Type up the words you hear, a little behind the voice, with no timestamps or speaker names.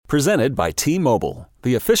Presented by T-Mobile,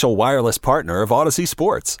 the official wireless partner of Odyssey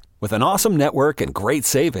Sports. With an awesome network and great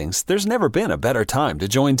savings, there's never been a better time to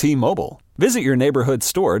join T-Mobile. Visit your neighborhood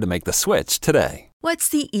store to make the switch today. What's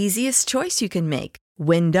the easiest choice you can make?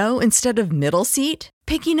 Window instead of middle seat?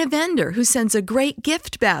 Picking a vendor who sends a great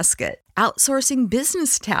gift basket? Outsourcing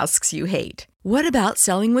business tasks you hate? What about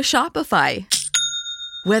selling with Shopify?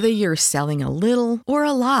 Whether you're selling a little or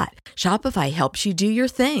a lot, Shopify helps you do your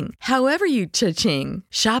thing, however you cha-ching.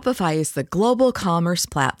 Shopify is the global commerce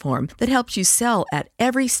platform that helps you sell at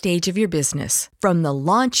every stage of your business. From the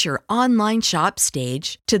launch your online shop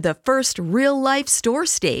stage to the first real-life store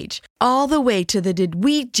stage, all the way to the did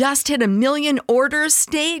we just hit a million orders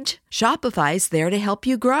stage. Shopify's there to help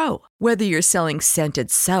you grow. Whether you're selling scented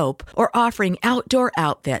soap or offering outdoor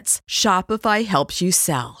outfits, Shopify helps you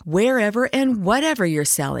sell. Wherever and whatever you're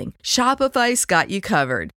selling, Shopify's got you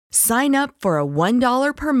covered. Sign up for a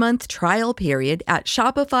 $1 per month trial period at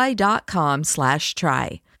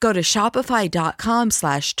shopify.com/try. Go to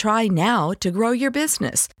shopify.com/try now to grow your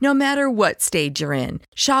business, no matter what stage you're in.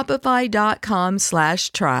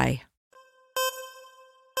 Shopify.com/try.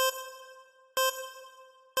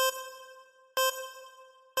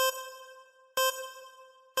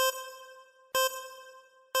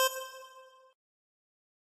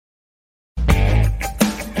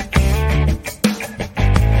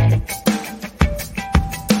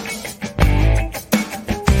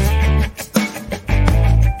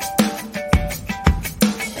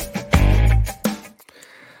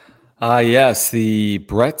 Yes, the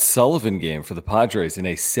Brett Sullivan game for the Padres in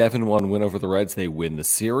a 7-1 win over the Reds. They win the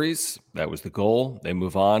series. That was the goal. They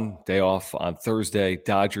move on. Day off on Thursday.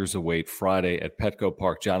 Dodgers await Friday at Petco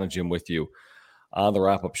Park. John and Jim with you on the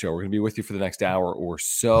wrap-up show. We're going to be with you for the next hour or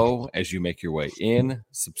so as you make your way in.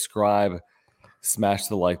 Subscribe, smash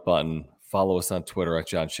the like button. Follow us on Twitter at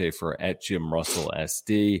John Schaefer, at Jim Russell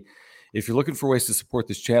SD. If you're looking for ways to support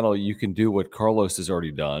this channel, you can do what Carlos has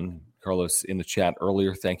already done. Carlos in the chat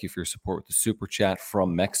earlier, thank you for your support with the Super Chat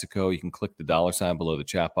from Mexico. You can click the $ below the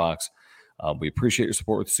chat box. We appreciate your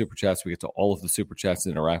support with the Super Chats. We get to all of the Super Chats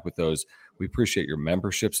and interact with those. We appreciate your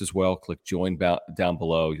memberships as well. Click join down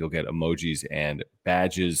below. You'll get emojis and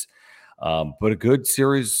badges. But a good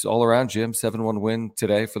series all around, Jim. 7-1 win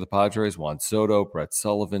today for the Padres. Juan Soto, Brett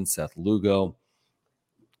Sullivan, Seth Lugo.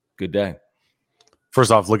 Good day.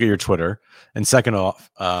 First off, look at your Twitter. And second off,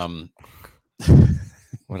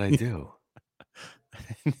 what'd I do?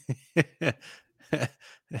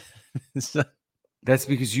 That's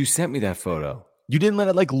because you sent me that photo. You didn't let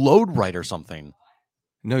it load right or something.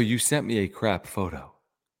 No, you sent me a crap photo.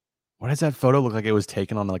 Why does that photo look like it was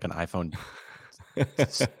taken on an iPhone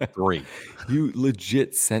 3? You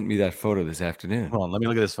legit sent me that photo this afternoon. Hold on, let me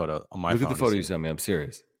look at this photo on my phone. Look at the photo you sent me. I'm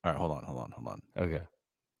serious. All right, hold on. Okay.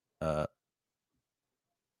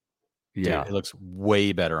 Yeah, dude, it looks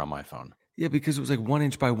way better on my phone. Yeah, because it was 1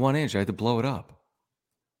 inch by 1 inch. I had to blow it up.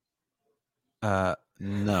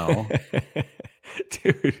 No.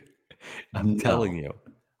 Dude, I'm telling you.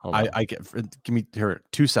 I give me here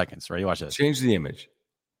 2 seconds. Ready? Watch this. Change the image.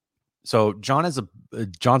 So John's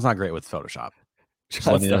not great with Photoshop.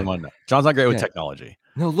 John's not great with technology.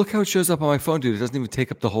 No, look how it shows up on my phone, dude. It doesn't even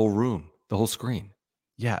take up the whole room, the whole screen.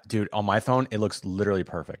 Yeah, dude. On my phone, it looks literally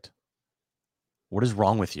perfect. What is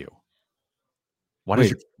wrong with you?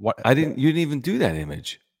 You didn't even do that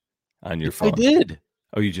image on your phone. I did.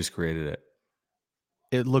 Oh, you just created it.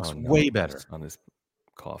 It looks way better. On this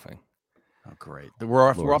coughing. Oh, great. We're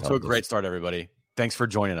off to a great start, everybody. Thanks for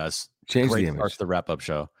joining us. Change the image. Start to the wrap-up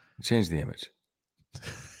show. Change the image.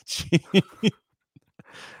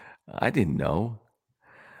 I didn't know.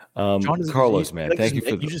 Carlos, man, thank you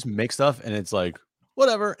for you just make stuff and it's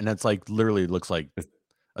whatever, and it's literally looks like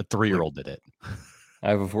a 3-year-old did it.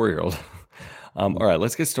 I have a 4-year-old. All right,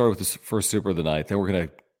 let's get started with this first Super of the night. Then we're going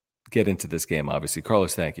to get into this game, obviously.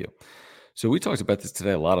 Carlos, thank you. So we talked about this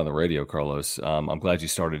today a lot on the radio, Carlos. I'm glad you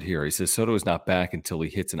started here. He says Soto is not back until he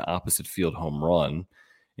hits an opposite field home run.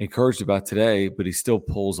 Encouraged about today, but he still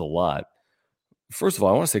pulls a lot. First of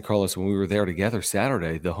all, I want to say, Carlos, when we were there together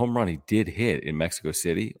Saturday, the home run he did hit in Mexico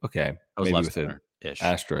City, okay, maybe with an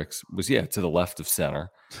asterisk, was, to the left of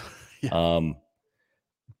center.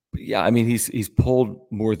 Yeah, I mean, he's pulled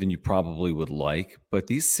more than you probably would like, but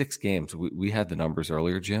these 6 games, we had the numbers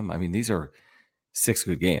earlier, Jim. I mean, these are 6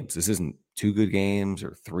 good games. This isn't 2 good games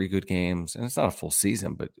or 3 good games, and it's not a full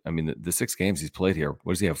season, but I mean, the 6 games he's played here,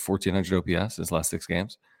 what does he have, 1,400 OPS in his last 6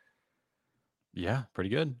 games? Yeah, pretty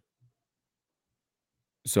good.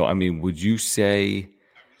 So, I mean, would you say,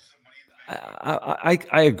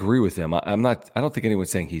 I agree with him. I'm not. I don't think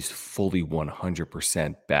anyone's saying he's fully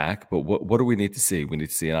 100% back. But what do we need to see? We need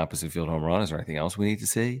to see an opposite field home run. Is there anything else we need to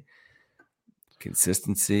see?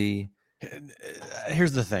 Consistency.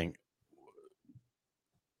 Here's the thing.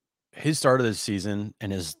 His start of this season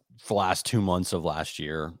and his last 2 months of last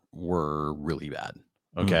year were really bad.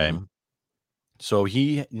 Okay. Mm-hmm. So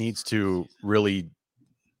he needs to really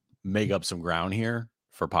make up some ground here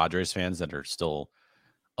for Padres fans that are still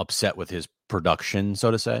upset with his production, so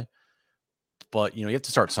to say. But, you have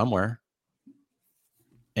to start somewhere.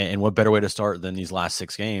 And what better way to start than these last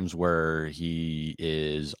 6 games where he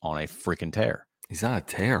is on a freaking tear? He's on a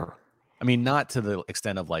tear. I mean, not to the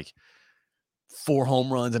extent of like 4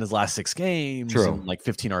 home runs in his last 6 games and like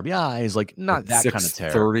 15 RBIs, like not that kind of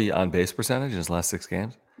tear. 30 on base percentage in his last 6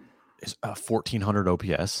 games. It's 1,400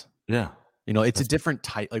 OPS. Yeah. It's a different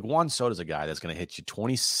type. Like Juan Soto's a guy that's going to hit you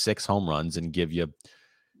 26 home runs and give you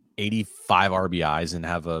 85 RBIs and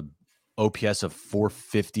have a OPS of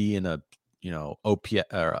 450 and a OPS.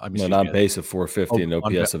 On base of 450 and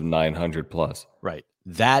OPS of 900 plus. Right.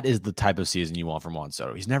 That is the type of season you want from Juan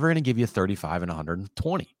Soto. He's never going to give you 35 and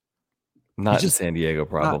 120. Not in San Diego,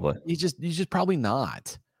 probably. He's just probably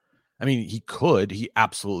not. I mean, he could. He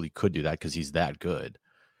absolutely could do that because he's that good.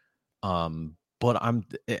 But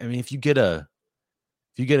if you get a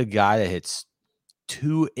guy that hits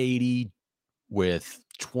 280 with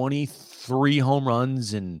 23 home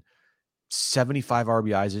runs and 75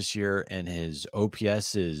 RBIs this year, and his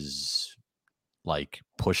OPS is like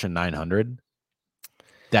pushing 900,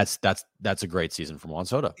 that's a great season from Juan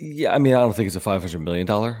Soto. Yeah, I mean, I don't think it's a $500 million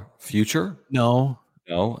future. No.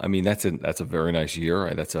 I mean, that's a very nice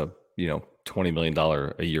year. That's a $20 million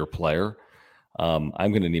a year player. I'm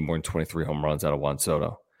going to need more than 23 home runs out of Juan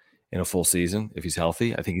Soto in a full season if he's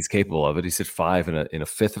healthy. I think he's capable of it. He's hit 5 in a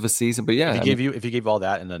fifth of a season. But yeah, if he gave all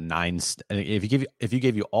that in a 9, if he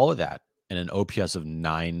gave you all of that in an OPS of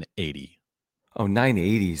 980. Oh,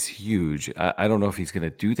 980 is huge. I don't know if he's going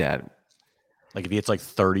to do that. Like if he hits like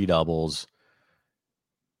 30 doubles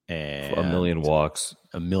and a million walks,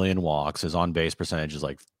 his on base percentage is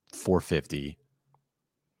like 450.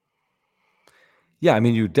 Yeah, I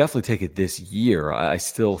mean, you definitely take it this year. I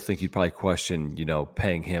still think you'd probably question,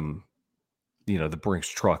 paying him, the Brinks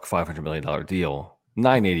truck $500 million deal.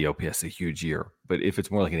 980 OPS is a huge year. But if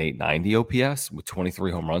it's more like an 890 OPS with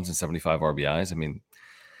 23 home runs and 75 RBIs, I mean,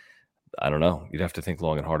 I don't know. You'd have to think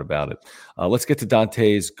long and hard about it. Let's get to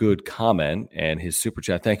Dante's good comment and his super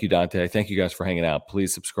chat. Thank you, Dante. Thank you guys for hanging out.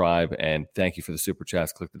 Please subscribe, and thank you for the super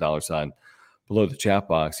chats. Click the $sign below the chat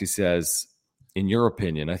box. He says, in your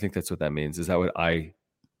opinion, I think that's what that means. Is that what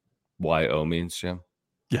IYO means, Jim?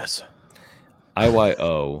 Yes.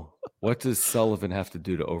 IYO. What does Sullivan have to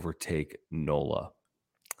do to overtake Nola?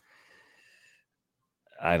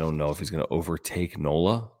 I don't know if he's going to overtake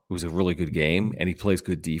Nola. It was a really good game, and he plays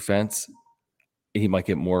good defense. He might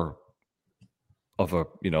get more of a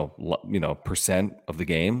percent of the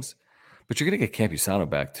games, but you're going to get Campusano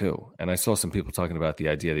back too. And I saw some people talking about the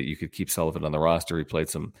idea that you could keep Sullivan on the roster. He played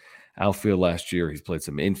some outfield last year. He's played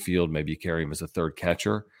some infield. Maybe you carry him as a third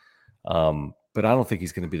catcher. But I don't think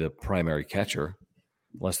he's going to be the primary catcher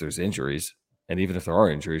unless there's injuries. And even if there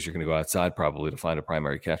are injuries, you're going to go outside probably to find a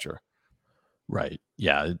primary catcher. Right.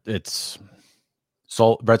 Yeah.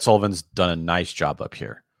 Brett Sullivan's done a nice job up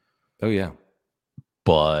here. Oh, yeah.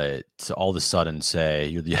 But to all of a sudden say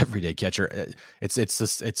you're the everyday catcher, it's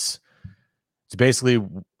basically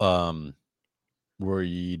where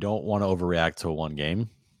you don't want to overreact to one game.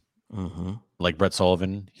 Mm-hmm. Like Brett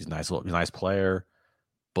Sullivan, he's a nice player,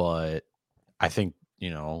 but I think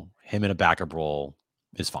him in a backup role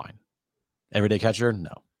is fine. Everyday catcher,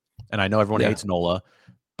 no. And I know everyone hates Nola,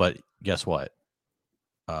 but guess what?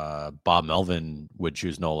 Bob Melvin would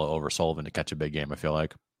choose Nola over Sullivan to catch a big game, I feel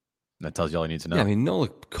like. And that tells you all you need to know. Yeah, I mean, Nola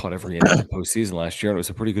caught every inning of the postseason last year, and it was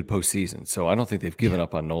a pretty good postseason. So I don't think they've given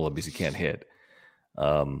up on Nola because he can't hit.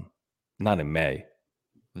 Not in May,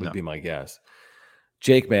 would be my guess.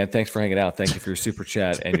 Jake, man, thanks for hanging out. Thank you for your super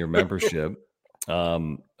chat and your membership.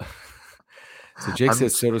 So Jake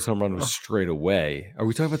says Soto's home run was straight away. Are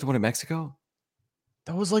we talking about the one in Mexico?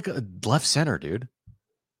 That was like a left center, dude.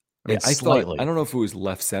 I don't know if it was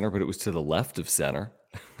left center, but it was to the left of center.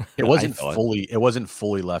 It wasn't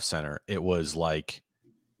fully left center. It was like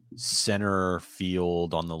center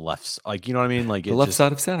field on the left. Like, you know what I mean? Like the left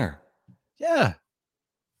side of center. Yeah.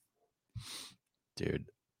 Dude,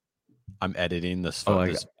 I'm editing this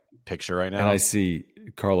picture right now. And I see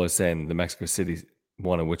Carlos saying the Mexico City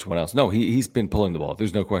one and which one else. No, he's been pulling the ball.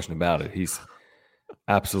 There's no question about it. He's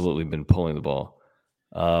absolutely been pulling the ball.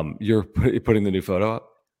 You're putting the new photo up?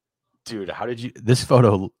 Dude, how did you? This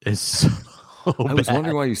photo is so I was bad.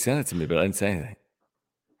 wondering why you sent it to me, but I didn't say anything.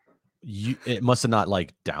 It must have not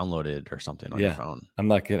like downloaded or something on your phone. I'm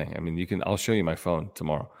not kidding. I mean, I'll show you my phone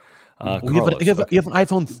tomorrow. Carlos, you have an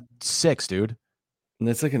iPhone 6, dude. And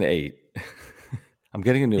it's like an 8. I'm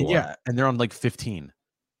getting a new one. Yeah, and they're on like 15.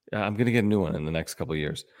 I'm going to get a new one in the next couple of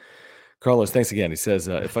years. Carlos, thanks again. He says,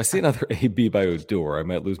 if I see another AB by Odor, I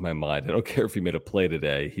might lose my mind. I don't care if he made a play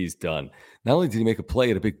today. He's done. Not only did he make a play,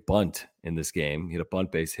 he had a big bunt in this game. He had a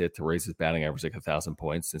bunt base hit to raise his batting average like 1,000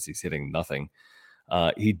 points since he's hitting nothing.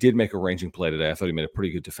 He did make a ranging play today. I thought he made a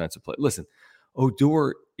pretty good defensive play. Listen,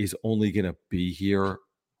 Odor is only going to be here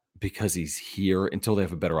because he's here until they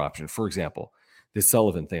have a better option. For example, this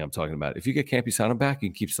Sullivan thing I'm talking about. If you get Campusano back, you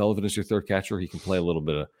can keep Sullivan as your third catcher. He can play a little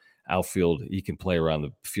bit of outfield. He can play around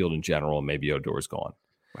the field in general, and maybe Odor's gone.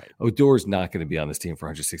 Right. Odor's not going to be on this team for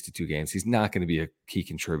 162 games. He's not going to be a key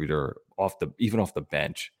contributor even off the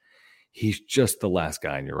bench. He's just the last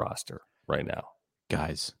guy on your roster right now.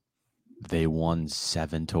 Guys, they won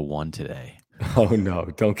 7-1 today. Oh no,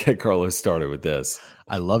 don't get Carlos started with this.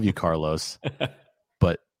 I love you, Carlos,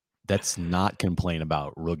 but let's not complain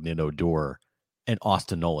about Rougned Odor and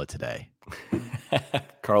Austin Nola today.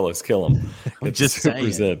 Carlos, kill him. I'm just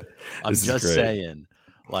saying.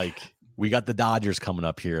 Like, we got the Dodgers coming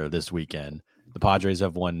up here this weekend. The Padres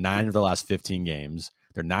have won 9 of the last 15 games.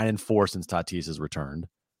 They're 9-4 since Tatis has returned.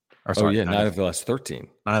 Or sorry, 9 of the last 13.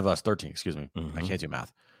 9 of the last 13, excuse me. Mm-hmm. I can't do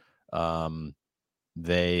math.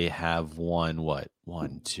 They have won what?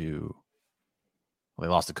 1, 2. Well,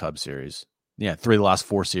 they lost the Cubs series. Yeah, 3 of the last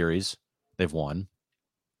 4 series they've won.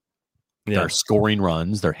 Yeah. They're scoring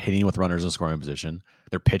runs. They're hitting with runners in scoring position.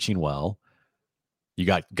 They're pitching well. You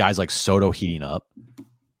got guys like Soto heating up.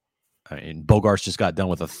 I mean, Bogarts just got done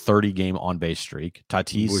with a 30-game on-base streak.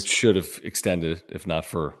 Tatis, which should have extended if not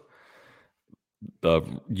for the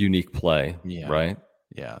unique play, right?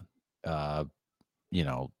 Yeah. Tatis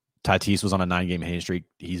was on a 9-game hitting streak.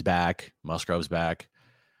 He's back. Musgrove's back.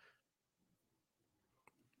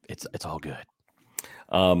 It's all good.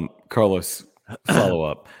 Carlos, follow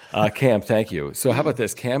up. Cam, thank you. So how about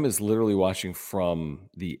this? Cam is literally watching from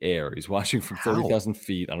the air. He's watching from 30,000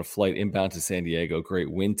 feet on a flight inbound to San Diego.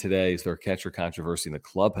 Great win today. Is there a catcher controversy in the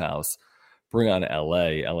clubhouse? Bring on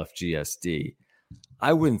LA, LFGSD.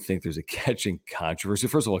 I wouldn't think there's a catching controversy.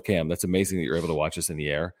 First of all, Cam, that's amazing that you're able to watch us in the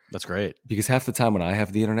air. That's great. Because half the time when I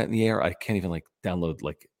have the internet in the air, I can't even download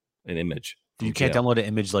an image. You can't download an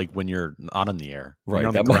image when you're not in the air. Right.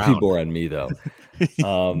 That might be more on me though.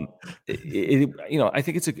 I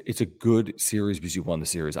think it's a good series because you won the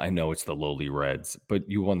series. I know it's the lowly Reds, but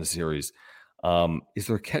you won the series. Is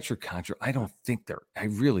there a catcher contra? I don't think there. I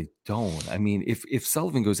really don't. I mean, if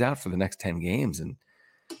Sullivan goes out for the next 10 games and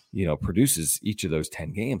produces each of those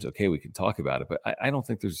 10 games, okay, we can talk about it. But I don't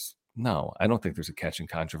think there's a catching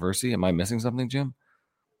controversy. Am I missing something, Jim?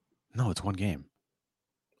 No, it's one game.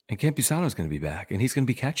 And Campusano is going to be back, and he's going to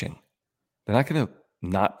be catching. They're not going to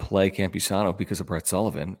not play Campusano because of Brett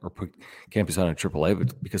Sullivan or put Campusano in AAA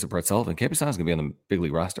but because of Brett Sullivan. Campusano is going to be on the big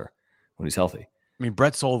league roster when he's healthy. I mean,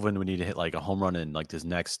 Brett Sullivan would need to hit a home run in his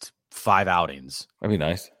next 5 outings. That'd be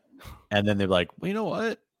nice. And then they're like, well, you know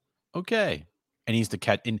what? Okay. And he needs to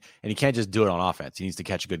catch, and he can't just do it on offense. He needs to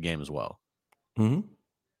catch a good game as well. Mm-hmm.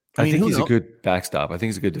 I think he's a good backstop. I think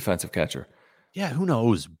he's a good defensive catcher. Yeah, who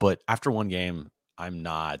knows? But after one game, I'm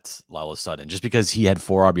not all of a sudden just because he had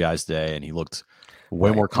 4 RBIs today and he looked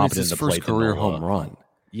way more confident in the plate. His first career home run.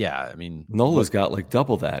 Yeah, I mean, Nola's got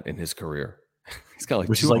double that in his career. He's got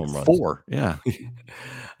 2 home runs. 4. Yeah.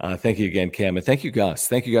 Thank you again, Cam, and thank you, Gus.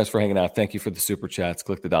 Thank you guys for hanging out. Thank you for the super chats.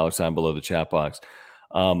 Click the $ below the chat box.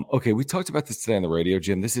 Okay, we talked about this today on the radio,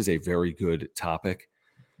 Jim. This is a very good topic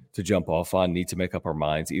to jump off on. Need to make up our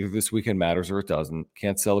minds. Either this weekend matters or it doesn't.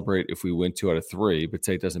 Can't celebrate if we win 2 out of 3, but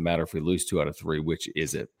say it doesn't matter if we lose 2 out of 3. Which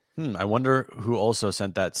is it? I wonder who also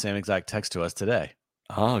sent that same exact text to us today.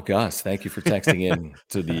 Oh, Gus, thank you for texting in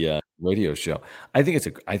to the radio show. I think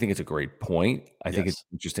it's a great point. I think it's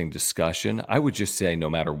an interesting discussion. I would just say no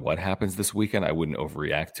matter what happens this weekend, I wouldn't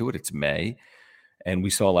overreact to it. It's May. And we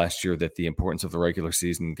saw last year that the importance of the regular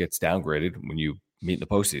season gets downgraded when you meet in the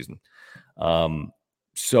postseason.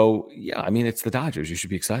 So, yeah, I mean, it's the Dodgers. You should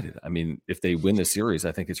be excited. I mean, if they win the series,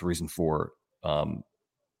 I think it's reason for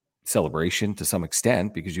celebration to some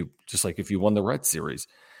extent because if you won the Red Series,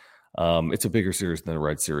 it's a bigger series than the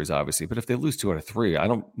Red Series, obviously. But if they lose 2 out of 3, I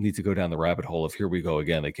don't need to go down the rabbit hole of here we go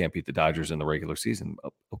again. They can't beat the Dodgers in the regular season.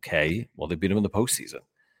 Okay, well, they beat them in the postseason,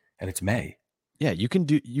 and it's May. Yeah, you can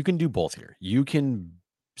do both here. You can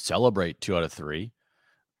celebrate 2 out of 3,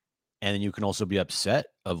 and then you can also be upset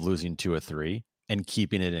of losing 2 or 3 and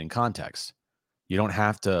keeping it in context. You don't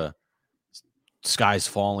have to sky's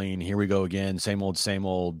falling. Here we go again. Same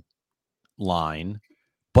old line.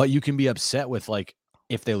 But you can be upset with, like,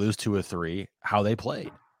 if they lose 2 or 3, how they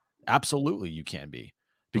played. Absolutely, you can be,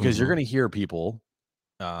 because you're going to hear people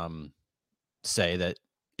say that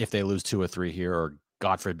if they lose 2 or 3 here, or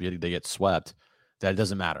God forbid they get swept, that it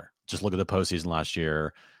doesn't matter. Just look at the postseason last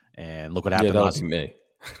year and look what happened. Yeah, that would be me.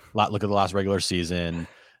 Look at the last regular season,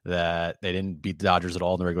 that they didn't beat the Dodgers at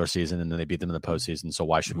all in the regular season, and then they beat them in the postseason. So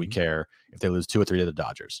why should we care if they lose 2 or 3 to the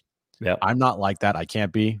Dodgers? Yeah, I'm not like that. I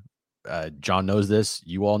can't be. John knows this.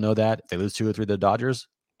 You all know that. If they lose 2 or 3 to the Dodgers,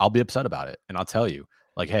 I'll be upset about it. And I'll tell you,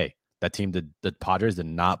 like, hey, that team, the Padres, did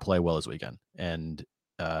not play well this weekend. And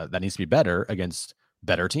that needs to be better against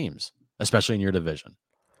better teams, especially in your division.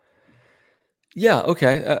 Yeah,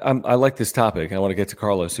 okay. I like this topic. I want to get to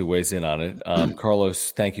Carlos, who weighs in on it.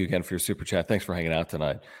 Carlos, thank you again for your super chat. Thanks for hanging out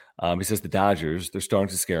tonight. He says the Dodgers, they're starting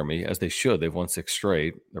to scare me, as they should. They've won 6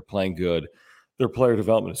 straight. They're playing good. Their player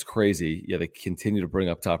development is crazy. Yeah, they continue to bring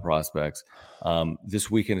up top prospects. This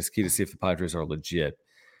weekend is key to see if the Padres are legit.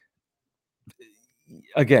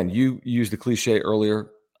 Again, you used the cliche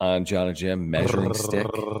earlier on John and Jim, measuring stick.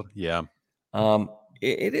 Yeah.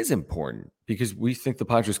 It is important, because we think the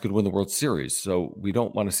Padres could win the World Series. So we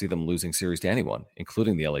don't want to see them losing series to anyone,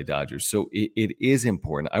 including the LA Dodgers. So it is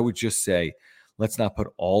important. I would just say, let's not put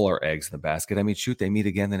all our eggs in the basket. I mean, shoot, they meet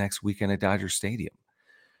again the next weekend at Dodger Stadium.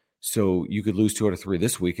 So you could lose 2 out of 3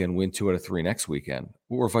 this weekend, win 2 out of 3 next weekend,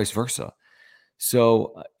 or vice versa.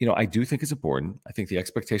 So, I do think it's important. I think the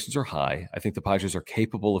expectations are high. I think the Padres are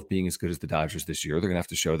capable of being as good as the Dodgers this year. They're going to have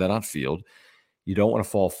to show that on field. You don't want to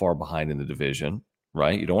fall far behind in the division,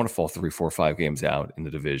 right? You don't want to fall 3, 4, 5 games out in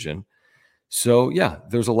the division. So, yeah,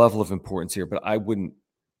 there's a level of importance here, but I wouldn't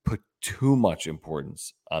put too much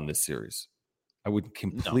importance on this series. I would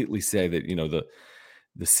completely say that,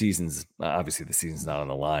 the season's, obviously the season's not on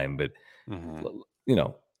the line, but,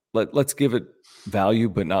 let's give it value,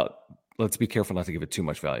 but let's be careful not to give it too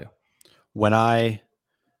much value. When I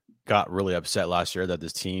got really upset last year that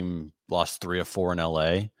this team lost 3 or 4 in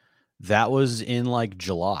LA, that was in like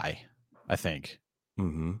July, I think.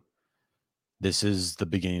 Mm-hmm. This is the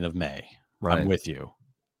beginning of May. Right. I'm with you.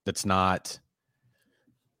 Let's not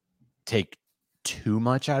take too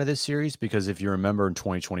much out of this series, because if you remember in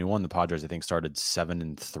 2021, the Padres, I think, started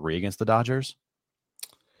 7-3 against the Dodgers.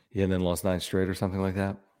 Yeah, and then lost 9 straight or something like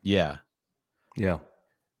that. Yeah. Yeah.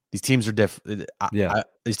 These teams are different.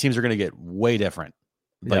 These teams are going to get way different.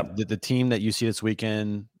 Like the team that you see this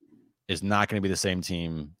weekend is not going to be the same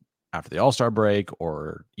team after the All-Star break,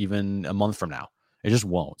 or even a month from now. It just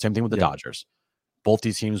won't. Same thing with the Dodgers. Both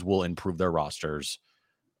these teams will improve their rosters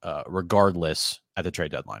regardless at the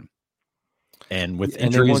trade deadline. And with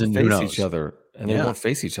injuries, and they won't face each other, and they won't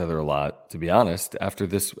face each other a lot, to be honest.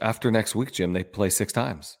 After next week, Jim, they play 6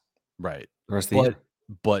 times. Right. The rest of the year.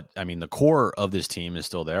 But I mean, the core of this team is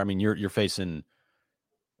still there. I mean, you're facing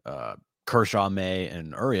Kershaw, May,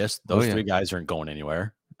 and Urias. Those 3 guys aren't going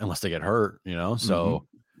anywhere unless they get hurt, So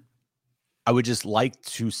I would just like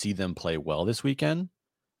to see them play well this weekend.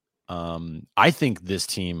 I think this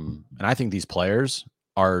team, and I think these players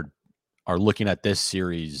are looking at this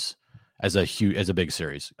series as a big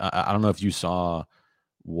series. I don't know if you saw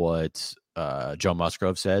what Joe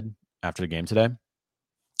Musgrove said after the game today.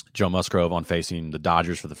 Joe Musgrove, on facing the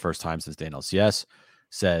Dodgers for the first time since the NLCS,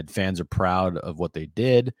 said fans are proud of what they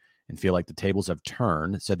did and feel like the tables have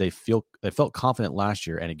turned. Said they felt confident last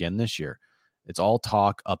year and again this year. It's all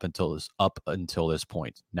talk up until this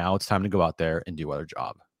point. Now it's time to go out there and do our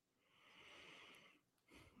job.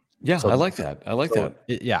 Yeah, so, I like that. I like that.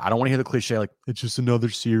 I don't want to hear the cliche like it's just another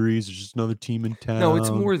series, it's just another team in town. No,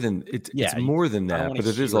 it's more than it's more than that. But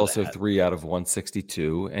it is also 3 out of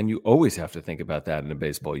 162, and you always have to think about that in a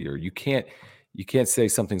baseball year. You can't say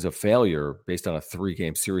something's a failure based on a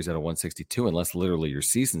 3-game series out of 162 unless literally your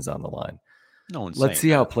season's on the line. No one's. Let's see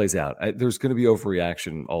how it plays out. There's going to be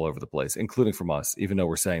overreaction all over the place, including from us, even though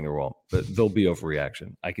we're saying there won't. But there'll be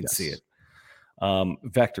overreaction. I can see it.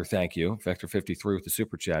 Vector, thank you. Vector 53 with the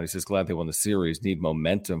super chat. He says, glad they won the series, need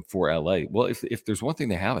momentum for LA. Well, if there's one thing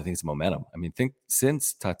they have, I think it's momentum. I mean,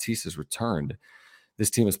 since Tatis has returned, this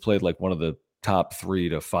team has played like one of the top 3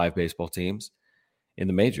 to 5 baseball teams in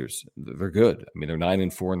the majors. They're good. I mean, they're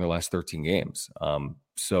 9-4 in their last 13 games.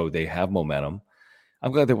 So they have momentum.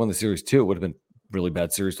 I'm glad they won the series too. It would have been a really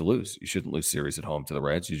bad series to lose. You shouldn't lose series at home to the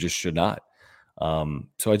Reds. You just should not.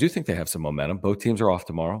 So I do think they have some momentum. Both teams are off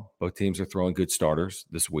tomorrow. Both teams are throwing good starters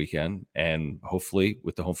this weekend. And hopefully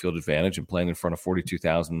with the home field advantage and playing in front of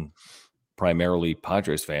 42,000 primarily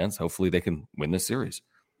Padres fans, hopefully they can win this series.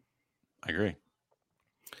 I agree.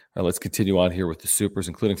 All right, let's continue on here with the supers,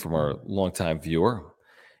 including from our longtime viewer.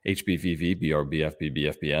 HBVV, BRBF,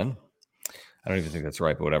 BBFBN. I don't even think that's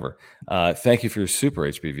right, but whatever. Thank you for your super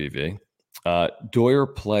HBVV. Doyer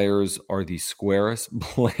players are the squarest,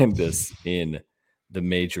 blandest in the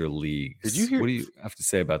major leagues. Did you hear? What do you have to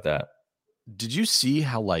say about that? Did you see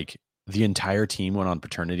how like the entire team went on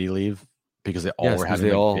paternity leave because they all Yes, were because having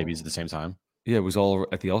they all- babies at the same time? Yeah, it was all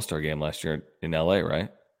at the All-Star game last year in LA, right?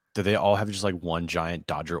 Did they all have just like one giant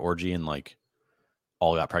Dodger orgy and like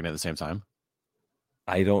all got pregnant at the same time?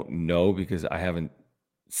 I don't know because I haven't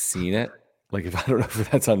seen it. Like, if I don't know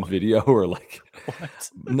if that's on video or like, What?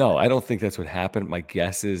 no, I don't think that's what happened. My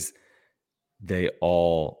guess is they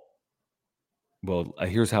all, well,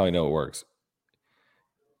 here's how I know it works.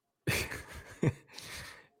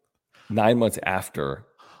 9 months after,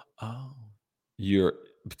 Oh, you're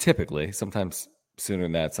typically, sometimes sooner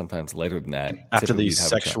than that, sometimes later than that. after typically the you'd have a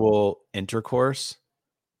child. sexual intercourse.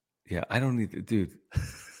 Yeah, I don't need, dude,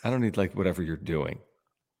 I don't need like whatever you're doing.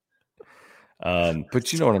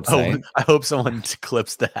 But you know what I'm saying? I hope someone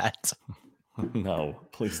clips that. No,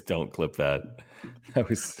 please don't clip that. That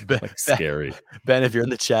was Ben- like scary. Ben, if you're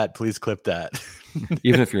in the chat, please clip that.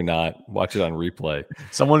 Even if you're not, watch it on replay.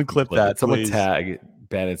 Someone clip that, Someone please. tag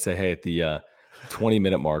Ben and say, hey, at the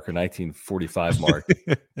 20-minute mark or 1945 mark,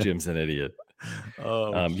 Jim's an idiot.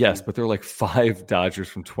 Oh, yes, but there are like 5 Dodgers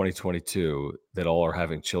from 2022 that all are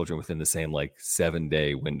having children within the same like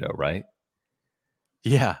 7-day window, right?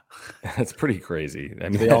 yeah. That's pretty crazy. I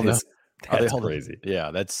mean, They all know. that's crazy.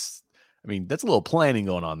 Yeah, that's a little planning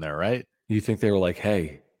going on there, right? You think they were like,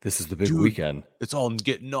 hey, this is the big Dude, weekend. It's all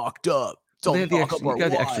getting knocked up. It's all They had the knock extra, up you our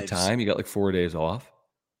got the extra wives. time. You got like 4 days off.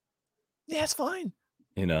 Yeah, it's fine.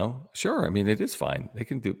 You know, sure. I mean, it is fine. They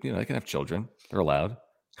can do, they can have children. They're allowed,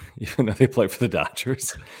 even though they play for the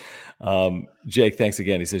Dodgers. Jake, thanks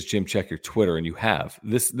again. He says, Jim, check your Twitter. And you have.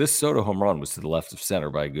 This Soto home run was to the left of center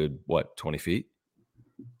by a good, 20 feet?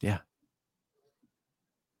 Yeah.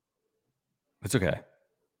 It's okay.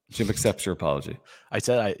 Jim accepts your apology. I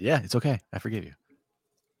said, yeah, it's okay. I forgive you.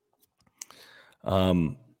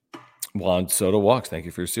 Juan Soto walks. Thank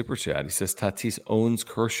you for your super chat. He says, Tatis owns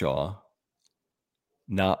Kershaw,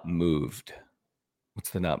 not moved. What's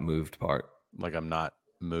the not moved part? Like, I'm not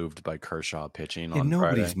moved by Kershaw pitching Yeah, on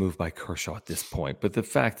nobody's Friday. moved by Kershaw at this point. But the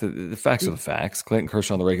facts are the facts. Clayton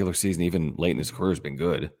Kershaw in the regular season, even late in his career, has been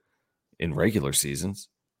good in regular seasons.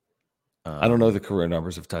 I don't know the career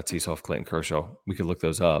numbers of Tatis off Clayton Kershaw. We could look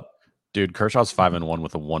those up. Dude, Kershaw's 5-1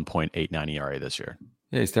 with a 1.89 ERA this year.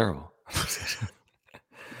 Yeah, he's terrible.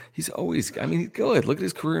 He's always, he's good. Look at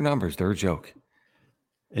his career numbers. They're a joke.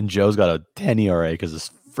 And Joe's got a 10 ERA because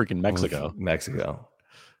it's freaking Mexico. Mexico.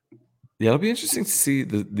 Yeah, it'll be interesting to see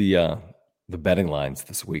the betting lines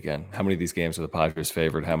this weekend. How many of these games are the Padres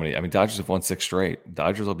favored? How many? Dodgers have won 6 straight.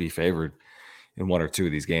 Dodgers will be favored in 1 or 2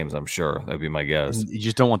 of these games, I'm sure. That'd be my guess. And you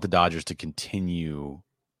just don't want the Dodgers to continue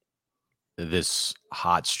this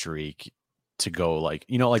hot streak to go like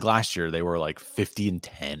last year they were like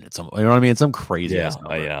 50-10 at some, you know what I mean? It's some crazy. Yeah,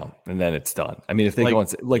 and then it's done. If they go on,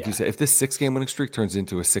 you said, if this 6-game winning streak turns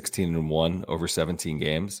into a 16-1 over 17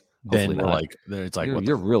 games, then it's like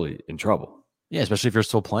you're really in trouble. Yeah, especially if you're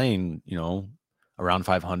still playing, around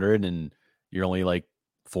 500 and you're only like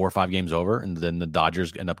 4 or 5 games over, and then the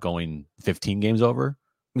Dodgers end up going 15 games over.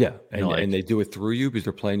 Yeah, and they do it through you because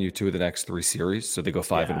they're playing you 2 of the next 3 series, so they go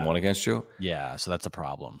 5-1 against you. Yeah, so that's a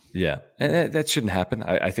problem. Yeah, and that shouldn't happen.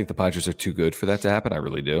 I think the Padres are too good for that to happen. I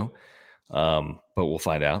really do. But we'll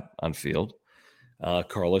find out on field.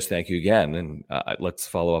 Carlos, thank you again. And let's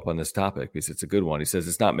follow up on this topic because it's a good one. He says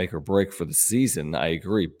it's not make or break for the season. I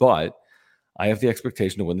agree, but I have the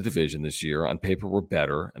expectation to win the division this year. On paper, we're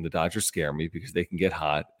better, and the Dodgers scare me because they can get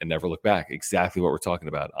hot and never look back. Exactly what we're talking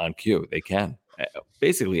about on cue. They can.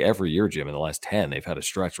 Basically every year, Jim, in the last 10, they've had a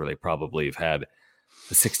stretch where they probably have had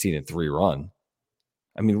a 16-3 run.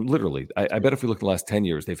 Literally, I bet if we look at the last 10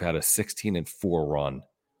 years, they've had a 16-4 run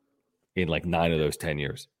in like 9 of those 10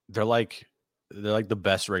 years. They're like the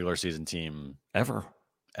best regular season team ever.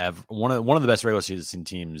 One of the best regular season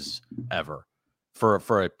teams ever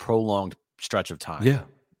for a prolonged stretch of time. Yeah,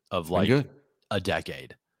 of like a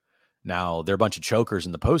decade. Now they're a bunch of chokers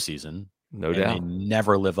in the postseason, no doubt. They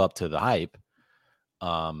never live up to the hype.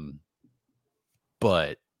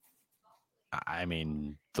 But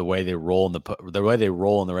the way they roll in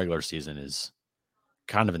the regular season is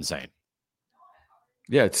kind of insane.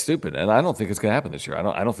 Yeah, it's stupid, and I don't think it's going to happen this year.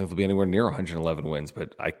 I don't think they'll be anywhere near 111 wins,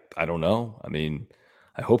 but I don't know.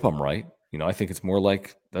 I hope I'm right. I think it's more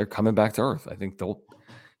like they're coming back to earth. I think they'll.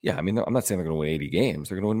 Yeah, I'm not saying they're going to win 80 games.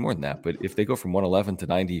 They're going to win more than that. But if they go from 111 to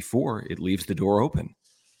 94, it leaves the door open.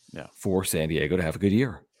 Yeah, for San Diego to have a good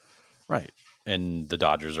year. Right. And the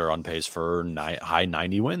Dodgers are on pace for high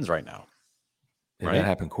 90 wins right now. And right? that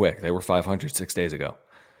happened quick. They were 500 6 days ago.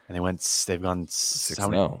 And they've gone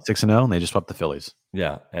 6-0. 6-0, and they just swept the Phillies.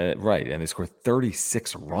 Yeah, right. And they scored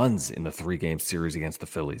 36 runs in the 3-game series against the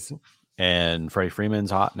Phillies. And Freddie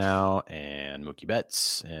Freeman's hot now, and Mookie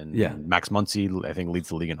Betts, and Max Muncy, I think, leads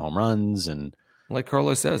the league in home runs. And like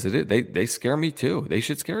Carlos says, they scare me too. They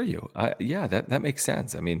should scare you. That makes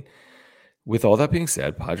sense. I mean, with all that being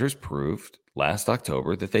said, Padres proved last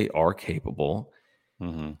October that they are capable,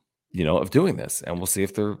 of doing this. And we'll see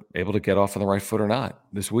if they're able to get off on the right foot or not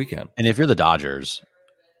this weekend. And if you're the Dodgers,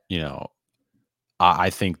 I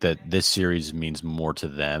think that this series means more to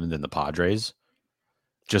them than the Padres,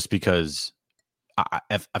 just because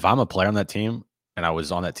if I'm a player on that team and I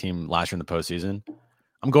was on that team last year in the postseason,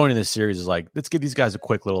 I'm going to this series is like, let's give these guys a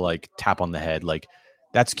quick little tap on the head. Like,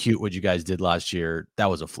 that's cute what you guys did last year. That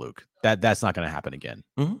was a fluke. That's not going to happen again.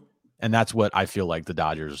 Mm-hmm. And that's what I feel like the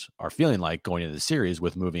Dodgers are feeling like going into the series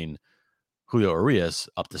with moving Julio Urias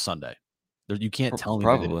up to Sunday. You can't tell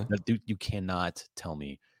me you cannot tell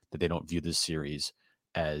me that they don't view this series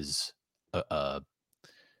as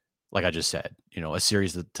like I just said, a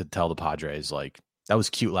series to tell the Padres like that was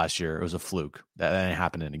cute last year. It was a fluke. That ain't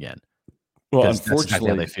happening again. Well, unfortunately, that's exactly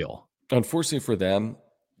how they feel. Unfortunately for them,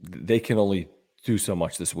 they can only do so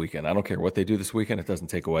much this weekend. I don't care what they do this weekend. It doesn't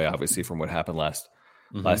take away, obviously, from what happened last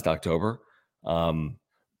October.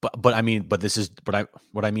 But what I mean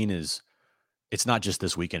is, it's not just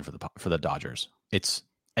this weekend for the Dodgers. It's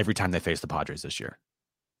every time they face the Padres this year.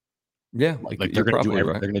 Yeah, like they're going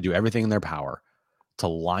to do everything in their power to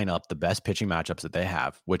line up the best pitching matchups that they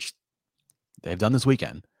have, which they've done this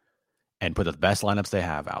weekend, and put the best lineups they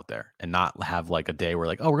have out there, and not have like a day where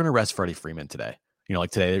we're going to rest Freddie Freeman today.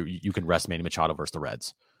 Like today, you can rest Manny Machado versus the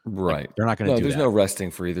Reds. Right. They're not going to do that. There's no resting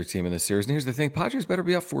for either team in this series. And here's the thing, Padres better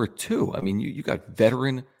be up for it too. I mean, you got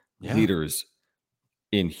veteran leaders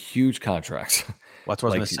in huge contracts. Well, that's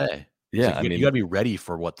what I was going to say. Yeah. You got to be ready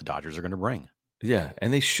for what the Dodgers are going to bring. Yeah.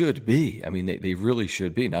 And they should be. I mean, they really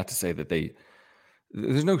should be. Not to say that they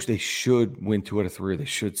should win 2 out of 3. Or they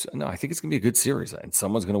should. No, I think it's going to be a good series. And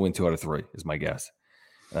someone's going to win 2 out of 3 is my guess.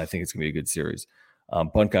 And I think it's going to be a good series.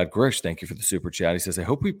 Bunt God Grish, thank you for the super chat. He says, I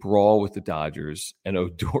hope we brawl with the Dodgers and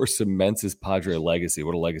Odor cements his Padre legacy.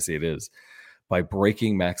 What a legacy it is. By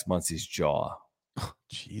breaking Max Muncy's jaw. Oh,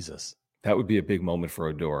 Jesus. That would be a big moment for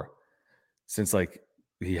Odor. Since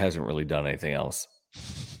he hasn't really done anything else.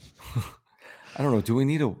 I don't know. Do we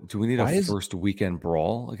need a first weekend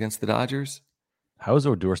brawl against the Dodgers? How is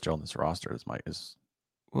Odor still on this roster?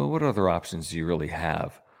 Well, what other options do you really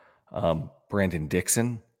have? Brandon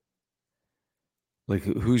Dixon?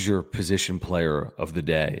 Who's your position player of the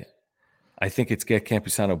day? I think it's get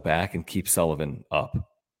Campusano back and keep Sullivan up.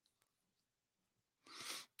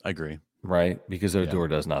 I agree. Right? Because Odor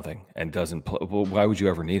does nothing and doesn't play. Well, why would you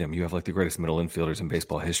ever need him? You have the greatest middle infielders in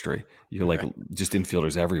baseball history. You're just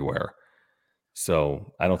infielders everywhere.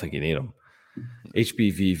 So I don't think you need him.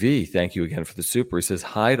 HBVV, thank you again for the super. He says,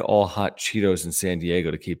 hide all hot Cheetos in San Diego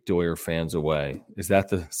to keep Doyer fans away. Is that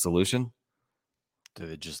the solution? Do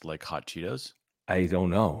they just like hot Cheetos? I don't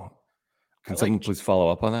know. Can someone please follow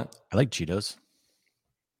up on that? I like Cheetos.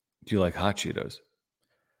 Do you like hot Cheetos?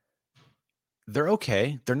 They're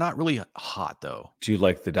okay. They're not really hot, though. Do you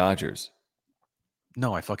like the Dodgers?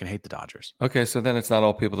 No, I fucking hate the Dodgers. Okay, so then it's not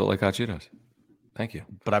all people that like hot Cheetos. Thank you.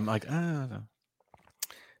 But I'm like, no.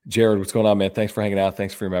 Jared, what's going on, man? Thanks for hanging out.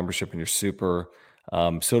 Thanks for your membership and your super.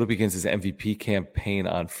 Soto begins his MVP campaign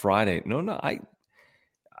on Friday. No, I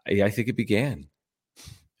think it began.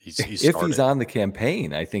 If he's on the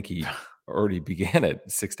campaign, I think he already began it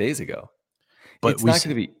 6 days ago. But it's not going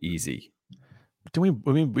to be easy. We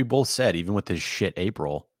both said, even with his shit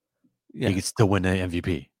April, he could still win the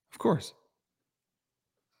MVP. Of course.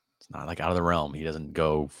 It's not out of the realm. He doesn't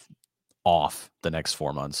go off the next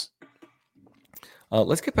 4 months.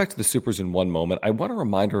 Let's get back to the supers in one moment. I want to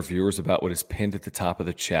remind our viewers about what is pinned at the top of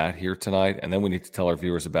the chat here tonight. And then we need to tell our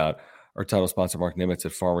viewers about our title sponsor, Mark Nimitz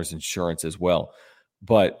at Farmers Insurance as well.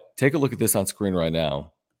 But take a look at this on screen right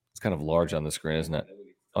now. It's kind of large on the screen, isn't it?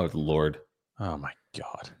 Oh, Lord. Oh, my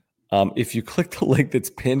God. If you click the link that's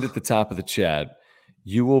pinned at the top of the chat,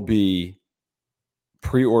 you will be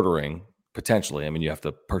pre-ordering, potentially. I mean, you have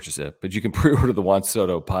to purchase it, but you can pre-order the Juan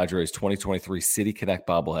Soto Padres 2023 City Connect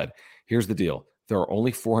bobblehead. Here's the deal. There are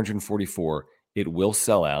only 444. It will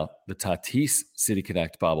sell out. The Tatis City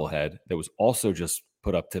Connect bobblehead that was also just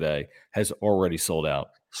put up today has already sold out.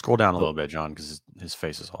 Scroll down a little bit, John, because his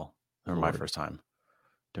face is all. Remember my first time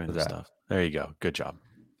doing this stuff. There you go. Good job.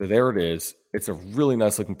 So there it is. It's a really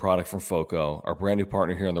nice looking product from FOCO, our brand new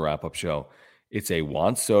partner here on the Wrap Up Show. It's a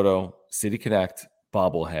Juan Soto City Connect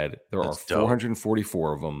bobblehead. There That's are dope.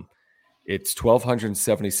 444 of them. It's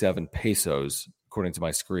 1,277 pesos, according to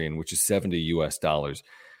my screen, which is 70 US dollars.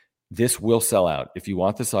 This will sell out. If you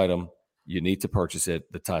want this item, you need to purchase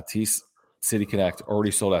it. The Tatis City Connect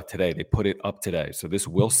already sold out today. They put it up today. So this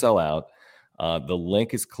will sell out. The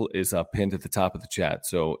link is pinned at the top of the chat.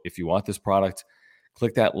 So if you want this product,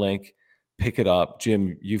 click that link, pick it up.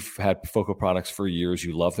 Jim, you've had Foco products for years.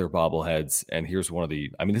 You love their bobbleheads. And here's one of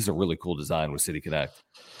the, I mean, this is a really cool design with City Connect.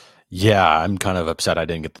 Yeah, I'm kind of upset I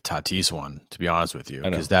didn't get the Tatis one, to be honest with you,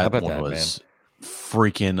 because that one was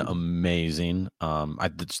freaking amazing.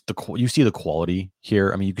 You see the quality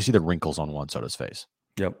here. I mean, you can see the wrinkles on Juan Soto's face.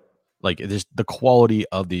 Yep. Like the quality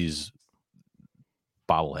of these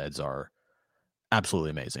bobbleheads are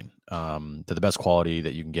absolutely amazing. They're the best quality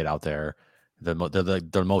that you can get out there. They're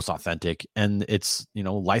the most authentic, and it's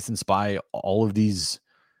licensed by all of these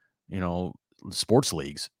sports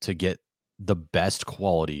leagues to get the best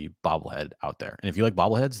quality bobblehead out there. And if you like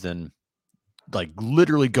bobbleheads, then like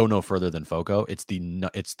literally go no further than Foco. It's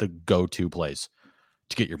the go-to place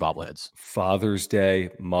to get your bobbleheads. Father's Day,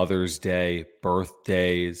 Mother's Day,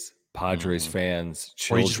 birthdays, Padres fans,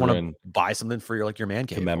 children. Or you just want to buy something for your man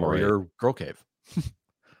cave or your girl cave.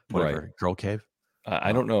 Whatever. Right. Girl cave.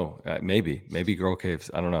 I don't know. Maybe girl caves.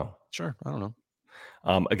 I don't know. Sure. I don't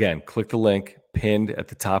know. Again, click the link pinned at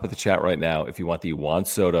the top of the chat right now. If you want the Juan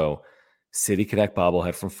Soto City Connect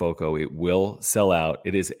bobblehead from Foco, it will sell out.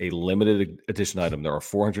 It is a limited edition item. There are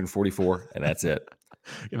 444, and that's it.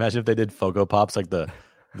 Imagine if they did Foco Pops like the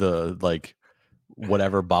like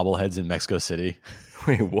whatever bobbleheads in Mexico City.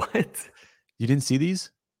 Wait, what? You didn't see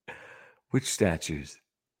these? Which statues?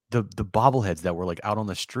 The bobbleheads that were like out on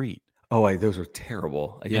the street. Oh, those were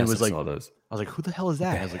terrible. Yes, I saw those. I was like, who the hell is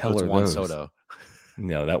that? I was like, it's Juan Soto.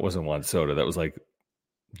 No, that wasn't Juan Soto. That was like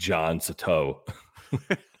John Soto.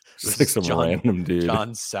 Just like some random dude.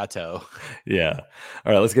 John Sato. Yeah.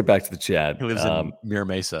 All right, let's get back to the chat. He lives in Mira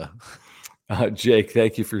Mesa. Jake,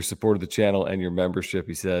 thank you for your support of the channel and your membership.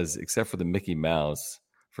 He says, except for the Mickey Mouse,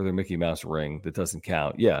 for their Mickey Mouse ring, that doesn't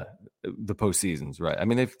count. Yeah, the postseasons, right? I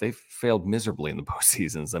mean, they've failed miserably in the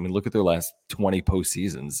postseasons. I mean, look at their last 20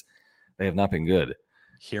 postseasons. They have not been good.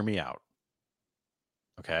 Hear me out.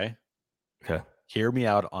 Okay? Okay. Hear me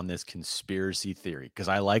out on this conspiracy theory, because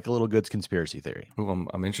I like a little good conspiracy theory. Oh,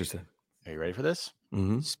 I'm interested. Are you ready for this?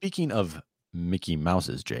 Mm-hmm. Speaking of Mickey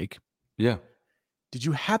Mouses, Jake. Yeah. Did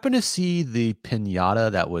you happen to see the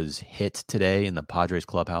piñata that was hit today in the Padres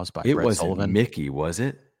clubhouse by Brett Sullivan? It wasn't Mickey, was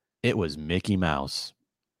it? It was Mickey Mouse.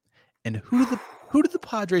 And who did the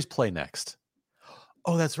Padres play next?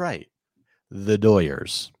 Oh, that's right. The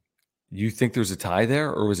Doyers. You think there's a tie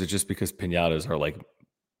there, or was it just because piñatas are like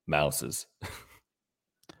mouses?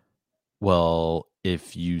 Well,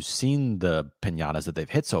 if you've seen the piñatas that they've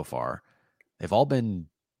hit so far, they've all been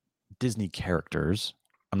Disney characters.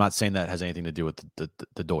 I'm not saying that has anything to do with the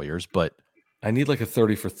Doyers, but I need like a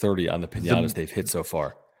 30 for 30 on the piñatas they've hit so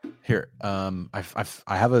far. Here, I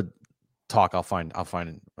have a talk. I'll find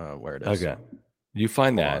where it is. Okay, you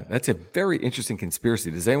find that. That's a very interesting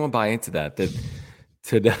conspiracy. Does anyone buy into that? That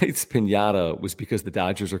tonight's piñata was because the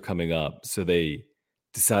Dodgers are coming up, so they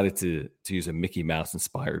decided to use a Mickey Mouse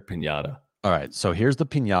inspired piñata. All right, so here's the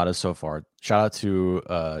piñata so far. Shout out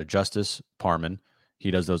to Justice Parman. He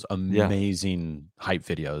does those amazing hype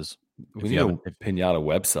videos. We need a piñata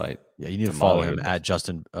website. Yeah, you need to follow him at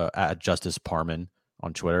Justice Parman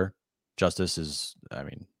on Twitter. Justice is, I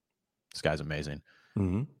mean, this guy's amazing.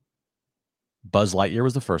 Mm-hmm. Buzz Lightyear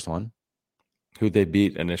was the first one. Who'd they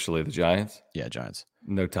beat initially? The Giants? Yeah, Giants.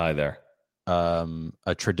 No tie there.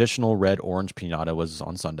 A traditional red-orange piñata was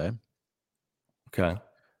on Sunday. Okay.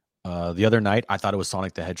 The other night, I thought it was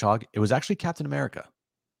Sonic the Hedgehog. It was actually Captain America.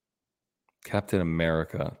 Captain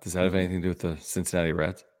America. Does that have anything to do with the Cincinnati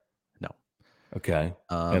Reds? No. Okay.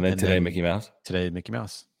 And then today, Mickey Mouse? Today, Mickey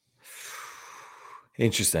Mouse.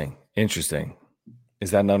 Interesting. Is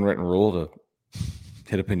that an unwritten rule to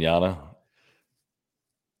hit a piñata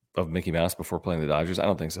of Mickey Mouse before playing the Dodgers? I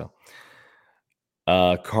don't think so.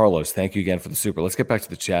 Carlos, thank you again for the super. Let's get back to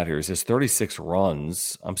the chat here. It says 36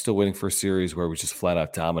 runs. I'm still waiting for a series where we just flat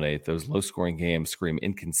out dominate. Those low-scoring games scream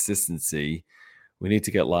inconsistency. We need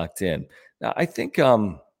to get locked in. Now, I think,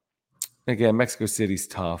 again, Mexico City's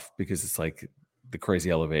tough because it's like the crazy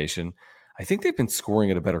elevation. I think they've been scoring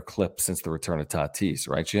at a better clip since the return of Tatis,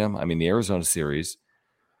 right, Jim? I mean, the Arizona series,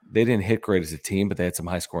 they didn't hit great as a team, but they had some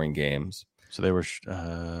high-scoring games. So they were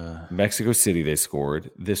Mexico City, they scored.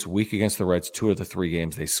 This week against the Reds, 2 of the 3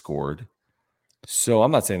 games they scored. So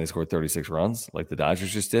I'm not saying they scored 36 runs like the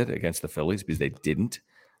Dodgers just did against the Phillies, because they didn't.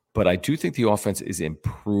 But I do think the offense is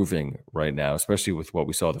improving right now, especially with what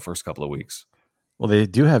we saw the first couple of weeks. Well, they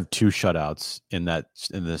do have 2 shutouts in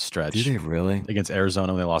this stretch. Do they really? Against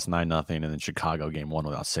Arizona, they lost 9-0, and then Chicago game 1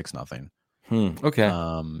 we lost 6-0. Okay.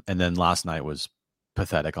 And then last night was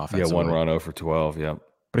pathetic offensively. Yeah, 1 run 0 for 12. Yeah.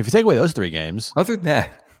 But if you take away those 3 games, other than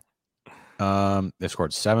that, they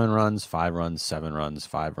scored 7 runs, 5 runs, 7 runs,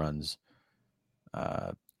 5 runs,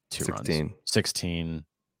 2 16. runs, 16,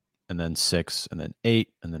 and then 6, and then 8,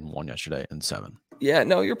 and then 1 yesterday, and 7. Yeah,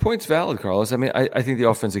 no, your point's valid, Carlos. I mean, I think the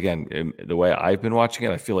offense, again, the way I've been watching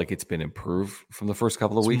it, I feel like it's been improved from the first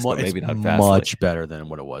couple of weeks, but maybe not vastly. Much better than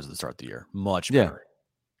what it was at the start of the year. Much better.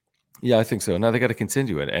 Yeah, I think so. Now they got to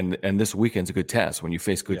continue it. And this weekend's a good test. When you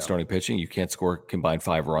face good starting pitching, you can't score combined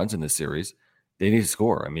 5 runs in this series. They need to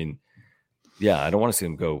score. I mean, yeah, I don't want to see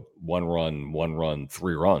them go 1 run,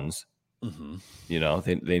 3 runs. Mm-hmm. You know,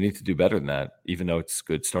 they need to do better than that, even though it's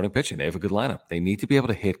good starting pitching. They have a good lineup. They need to be able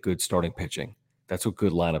to hit good starting pitching. That's what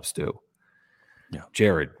good lineups do. Yeah.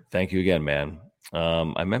 Jared, thank you again, man.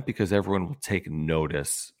 I meant because everyone will take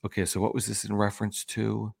notice. Okay, so what was this in reference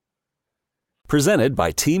to? Presented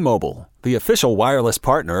by T-Mobile, the official wireless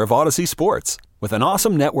partner of Odyssey Sports. With an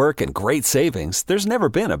awesome network and great savings, there's never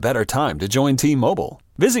been a better time to join T-Mobile.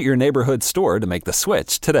 Visit your neighborhood store to make the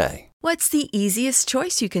switch today. What's the easiest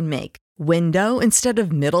choice you can make? Window instead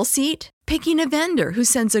of middle seat? Picking a vendor who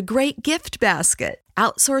sends a great gift basket?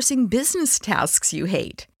 Outsourcing business tasks you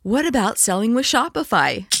hate? What about selling with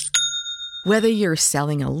Shopify? Whether you're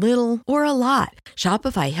selling a little or a lot,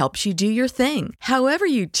 Shopify helps you do your thing, however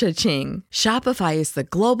you cha-ching. Shopify is the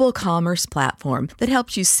global commerce platform that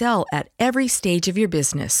helps you sell at every stage of your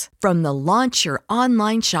business. From the launch your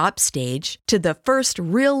online shop stage to the first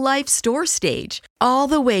real-life store stage, all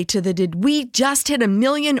the way to the did we just hit 1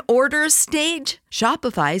 million orders stage.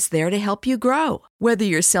 Shopify's there to help you grow. Whether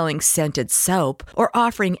you're selling scented soap or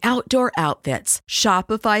offering outdoor outfits,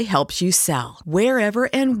 Shopify helps you sell. Wherever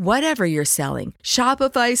and whatever you're selling,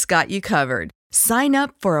 Shopify's got you covered. Sign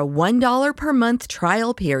up for a $1 per month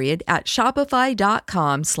trial period at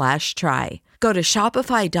shopify.com/try. Go to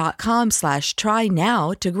shopify.com/try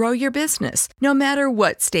now to grow your business, no matter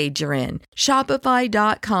what stage you're in.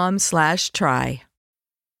 Shopify.com/try.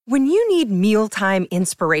 When you need mealtime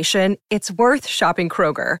inspiration, it's worth shopping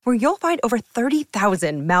Kroger, where you'll find over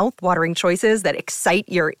 30,000 mouth-watering choices that excite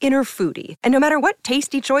your inner foodie. And no matter what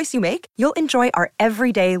tasty choice you make, you'll enjoy our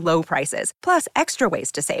everyday low prices, plus extra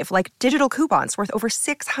ways to save, like digital coupons worth over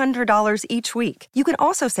 $600 each week. You can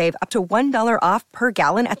also save up to $1 off per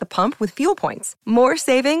gallon at the pump with fuel points. More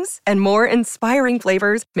savings and more inspiring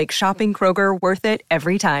flavors make shopping Kroger worth it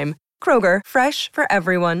every time. Kroger, fresh for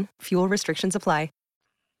everyone. Fuel restrictions apply.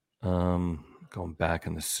 Going back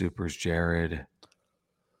in the supers, Jared,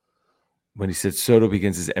 when he said Soto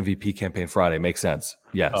begins his MVP campaign Friday, makes sense.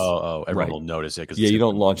 Yes. Everyone will notice it. Yeah, you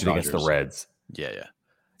don't launch it against the Reds. Yeah.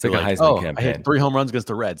 It's like a Heisman campaign. I hit 3 home runs against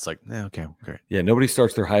the Reds. Like, okay, great. Yeah, nobody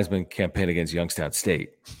starts their Heisman campaign against Youngstown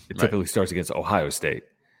State. It typically starts against Ohio State.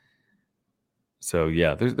 So,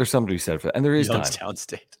 yeah, there's something to be said for that. And there is Youngstown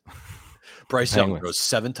State. Bryce Young throws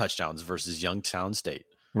 7 touchdowns versus Youngstown State.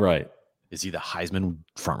 Right. Is he the Heisman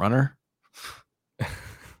frontrunner?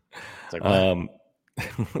 It's like, what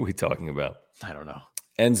are we talking about? I don't know.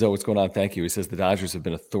 Enzo, what's going on? Thank you. He says, the Dodgers have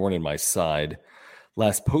been a thorn in my side.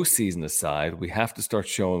 Last postseason aside, we have to start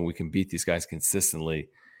showing we can beat these guys consistently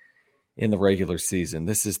in the regular season.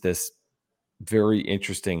 This is this very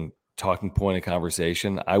interesting talking point of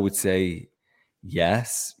conversation. I would say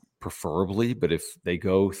yes, preferably, but if they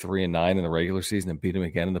go 3-9 in the regular season and beat them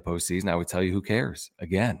again in the postseason, I would tell you who cares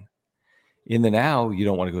again. In the now, you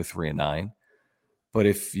don't want to go 3-9, but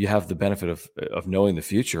if you have the benefit of knowing the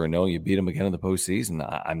future and knowing you beat them again in the postseason,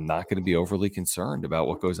 I'm not going to be overly concerned about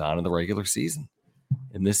what goes on in the regular season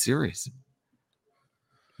in this series.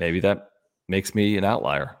 Maybe that makes me an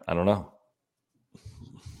outlier. I don't know.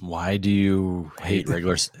 Why do you hate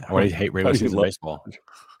regular season baseball?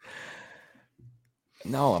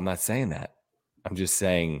 No, I'm not saying that. I'm just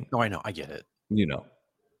saying. No, I know. I get it. You know.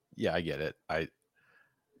 Yeah, I get it.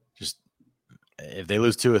 If they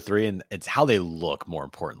lose 2 or 3, and it's how they look, more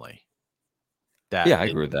importantly. I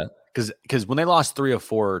agree with that. Because when they lost 3 or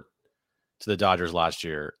 4 to the Dodgers last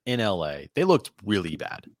year in LA, they looked really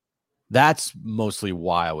bad. That's mostly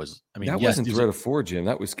why I was. I mean, that wasn't 3 out of 4, Jim.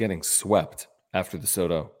 That was getting swept after the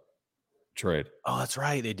Soto trade. Oh, that's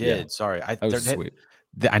right. They did. Yeah. Sorry, that was sweet.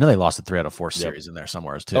 I know they lost a 3 out of 4 series in there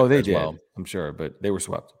somewhere too. Oh, they did. Well. I'm sure, but they were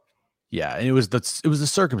swept. Yeah, and it was the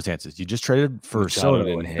circumstances. You just traded for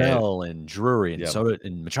Soto and Bell and Drury and Soto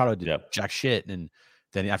and Machado did jack shit, and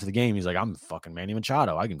then after the game, he's like, "I'm fucking Manny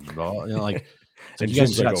Machado. I can, like." And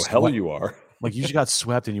Jim's like, "Oh, hell, you are." Like you just got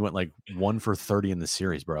swept and you went like 1 for 30 in the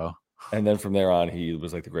series, bro. And then from there on, he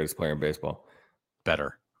was like the greatest player in baseball.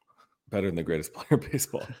 Better than the greatest player in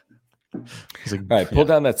baseball. Like, all right, pull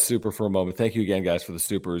down that super for a moment. Thank you again, guys, for the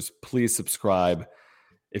supers. Please subscribe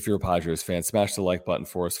if you're a Padres fan. Smash the like button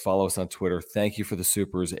for us. Follow us on Twitter. Thank you for the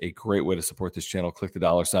supers. A great way to support this channel. Click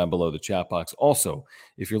the $sign below the chat box. Also,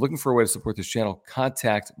 if you're looking for a way to support this channel,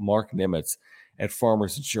 contact Mark Nimitz at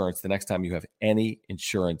Farmers Insurance the next time you have any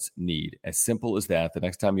insurance need. As simple as that. The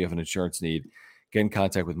next time you have an insurance need, get in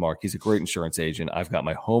contact with Mark. He's a great insurance agent. I've got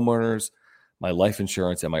my homeowners, my life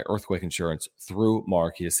insurance, and my earthquake insurance through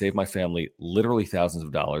Mark. He has saved my family literally thousands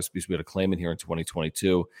of dollars because we had a claim in here in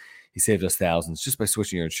 2022. He saved us thousands just by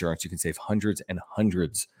switching your insurance. You can save hundreds and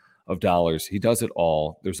hundreds of dollars. He does it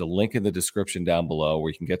all. There's a link in the description down below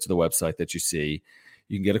where you can get to the website that you see.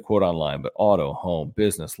 You can get a quote online, but auto, home,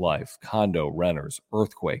 business, life, condo, renters,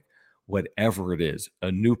 earthquake, whatever it is,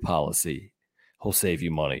 a new policy, he'll save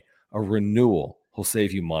you money. A renewal, he'll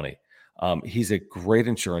save you money. He's a great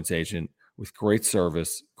insurance agent with great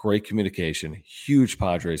service, great communication, huge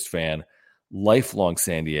Padres fan, lifelong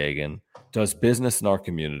San Diegan, does business in our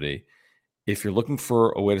community. If you're looking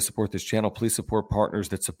for a way to support this channel, please support partners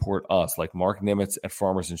that support us, like Mark Nimitz at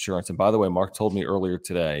Farmers Insurance. And by the way, Mark told me earlier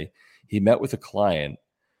today, he met with a client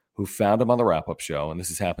who found him on the wrap-up show, and this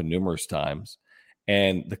has happened numerous times.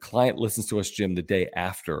 And the client listens to us, Jim, the day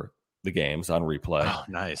after the games on replay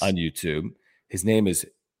on YouTube. His name is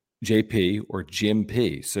JP or Jim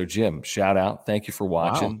P. So Jim, shout out. Thank you for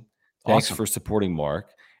watching. Wow. Thanks Awesome. for supporting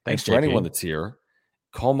Mark. Thanks, and for JP. anyone that's here,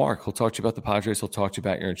 call Mark. He'll talk to you about the Padres. He'll talk to you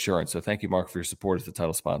about your insurance. So thank you, Mark, for your support as the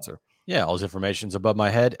title sponsor. Yeah, all his information's above my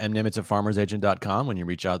head. mnimitz at farmersagent.com. When you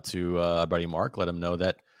reach out to our buddy Mark, let him know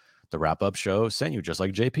that the wrap-up show sent you, just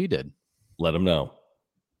like JP did. Let him know.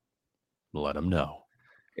 Let him know.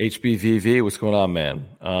 HBVV, what's going on,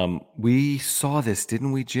 man? We saw this,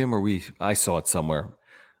 didn't we, Jim? I saw it somewhere.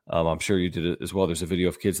 I'm sure you did it as well. There's a video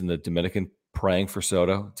of kids in the Dominican praying for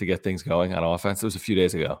Soto to get things going on offense. It was a few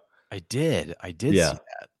days ago. I did see that.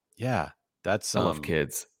 Yeah, that's I love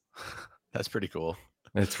kids. That's pretty cool.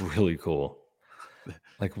 That's really cool.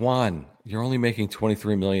 Like, Juan, you're only making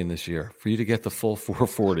 $23 million this year. For you to get the full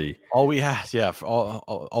 440. All we ask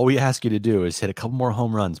you to do is hit a couple more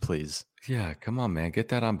home runs, please. Yeah, come on, man. Get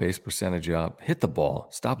that on base percentage up. Hit the ball.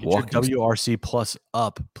 Stop Get walking. your WRC plus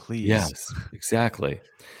up, please. Yes, exactly.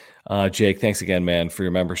 Jake, thanks again, man, for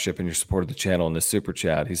your membership and your support of the channel in this super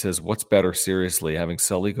chat. He says, what's better, seriously, having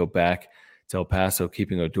Sully go back to El Paso,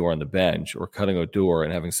 keeping Odor on the bench, or cutting Odor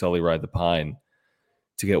and having Sully ride the pine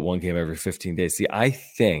to get one game every 15 days? See, I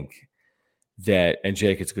think that, and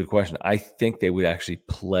Jake, it's a good question, I think they would actually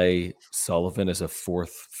play Sullivan as a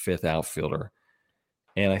fourth, fifth outfielder.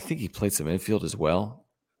 And I think he played some infield as well.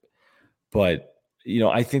 But,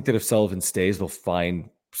 I think that if Sullivan stays, they'll find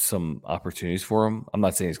some opportunities for him. I'm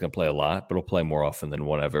not saying he's going to play a lot, but he'll play more often than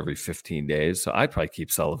one of every 15 days. So I'd probably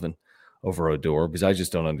keep Sullivan over Odor because I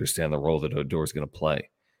just don't understand the role that Odor is going to play.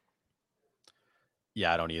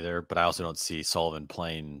 Yeah, I don't either, but I also don't see Sullivan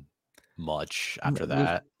playing much after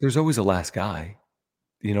that. There's always a last guy,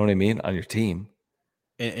 you know what I mean, on your team.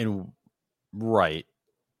 And right.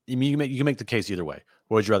 I mean, you can make the case either way.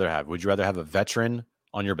 What would you rather have? Would you rather have a veteran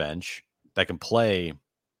on your bench that can play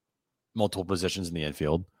multiple positions in the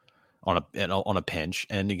infield on a pinch,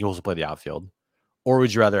 and he can also play the outfield? Or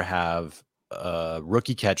would you rather have a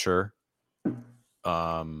rookie catcher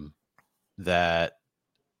that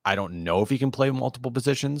I don't know if he can play multiple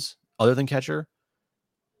positions other than catcher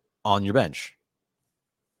on your bench?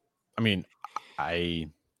 I mean,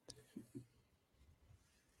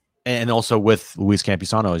 and also with Luis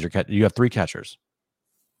Campusano as your catcher, you have three catchers.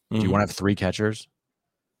 Do you want to have three catchers?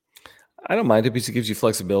 I don't mind it because it gives you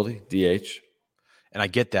flexibility, DH. And I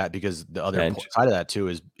get that, because the other side of that too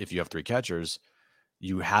is if you have three catchers,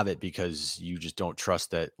 you have it because you just don't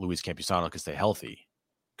trust that Luis Campusano can stay healthy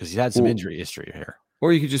because he's had some injury history here.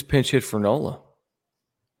 Or you could just pinch hit for Nola.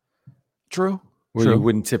 True. You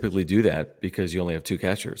wouldn't typically do that because you only have two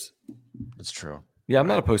catchers. That's true. Yeah, I'm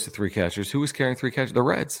not opposed to three catchers. Who was carrying three catchers? The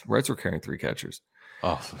Reds. Reds were carrying three catchers.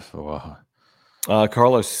 Oh, wow.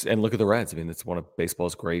 Carlos, and look at the Reds. I mean, it's one of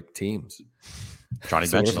baseball's great teams. Johnny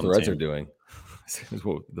So Bench what the Reds are doing is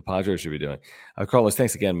what the Padres should be doing. Carlos,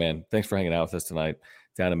 thanks again, man. Thanks for hanging out with us tonight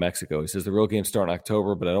down in Mexico. He says the real games start in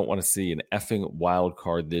October, but I don't want to see an effing wild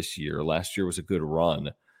card this year. Last year was a good run,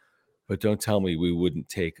 but don't tell me we wouldn't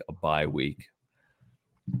take a bye week.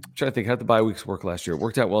 I'm trying to think, how did the bye weeks work last year? It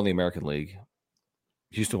worked out well in the American League.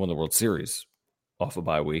 Houston won the World Series off a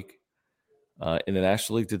bye week. In the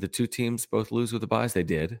National League, did the two teams both lose with the byes? They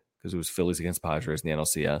did, because it was Phillies against Padres in the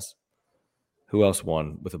NLCS. Who else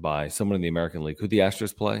won with a bye? Someone in the American League. Who the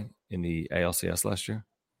Astros play in the ALCS last year?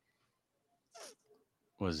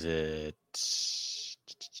 Was it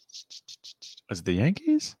the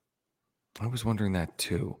Yankees? I was wondering that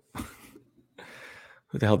too.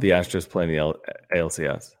 Who the hell did the Astros play in the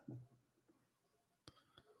ALCS?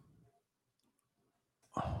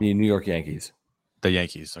 The New York Yankees. The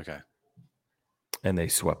Yankees, okay. And they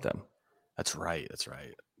swept them. That's right.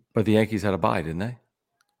 But the Yankees had a bye, didn't they?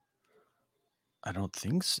 I don't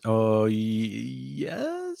think so. Oh,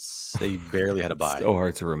 yes. They barely had a bye. So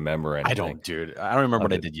hard to remember anything. I don't remember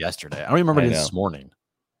what I did yesterday. I don't remember what I did this morning.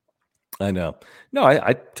 I know. No,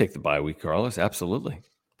 I'd take the bye week, Carlos. Absolutely.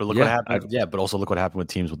 But look what happened. But also look what happened with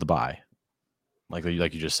teams with the bye. Like you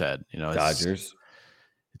just said, Dodgers.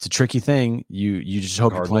 It's a tricky thing. You just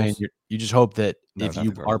hope you're playing. You just hope that if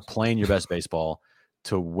you are playing your best baseball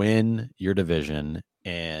to win your division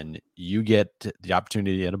and you get the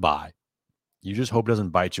opportunity at a bye, you just hope it doesn't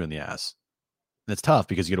bite you in the ass. And it's tough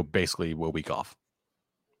because you get basically a week off.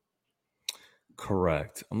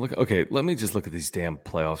 Correct. I'm looking. Okay, let me just look at these damn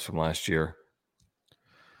playoffs from last year.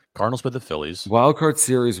 Cardinals played the Phillies. Wild card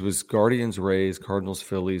series was Guardians, Rays, Cardinals,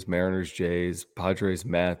 Phillies, Mariners, Jays, Padres,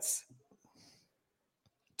 Mets.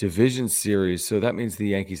 Division series. So that means the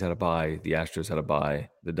Yankees had a bye, the Astros had a bye,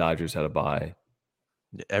 the Dodgers had a bye.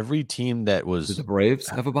 Every team that was. Did the Braves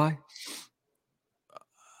have a bye?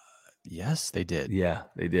 Yes, they did. Yeah,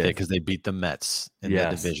 they did because they beat the Mets in the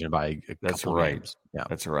division by a couple games. Yeah,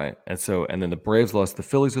 that's right. And then the Braves lost the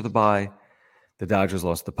Phillies with a bye. The Dodgers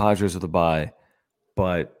lost the Padres with a bye.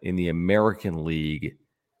 But in the American League,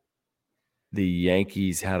 the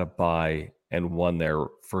Yankees had a bye and won their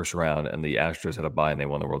first round, and the Astros had a bye and they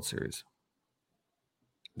won the World Series.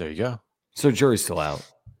 There you go. So jury's still out.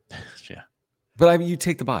 Yeah. But I mean, you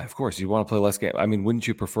take the bye, of course. You want to play less games. I mean, wouldn't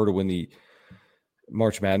you prefer to win the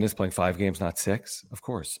March Madness playing 5 games, not 6? Of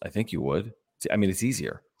course. I think you would. I mean, it's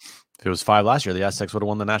easier. If it was 5 last year, the Aztecs would have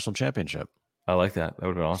won the national championship. I like that. That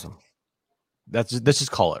would have been awesome. Let's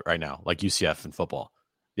just call it right now, like UCF in football.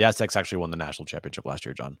 The Aztecs actually won the national championship last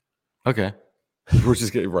year, John. Okay. We're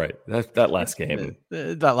just getting right. That last game.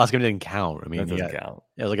 That last game didn't count. I mean, that doesn't count.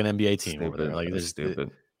 It was like an NBA team stupid. over there. Like it was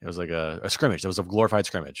stupid. It was like a scrimmage. It was a glorified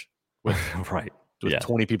scrimmage. With, right. With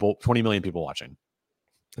 20 million people watching.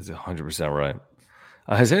 That's 100% right.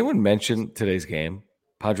 Has anyone mentioned today's game?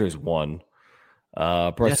 Padres won.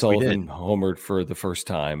 Brett Sullivan homered for the first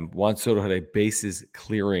time. Juan Soto had a bases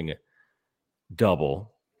clearing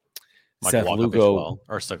double. Seth Lugo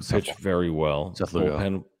pitched very well. Seth Lugo.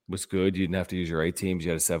 Bullpen was good. You didn't have to use your A teams.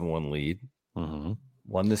 You had a 7-1 lead. Mm-hmm.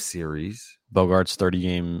 Won the series. Bogart's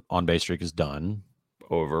 30-game on-base streak is done.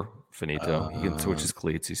 Over. Finito. He can switch his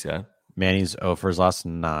cleats, he said. Manny's 0 for his last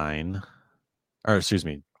 9. Or, excuse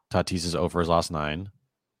me, Tatis is 0 for his last 9.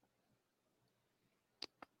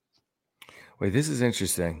 Wait, this is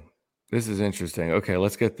interesting. Okay,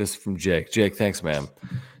 let's get this from Jake. Jake, thanks, man.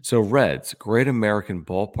 So, Reds, Great American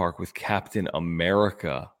Ballpark with Captain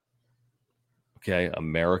America. Okay,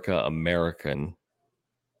 American.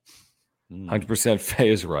 100% Faye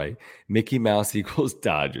is right. Mickey Mouse equals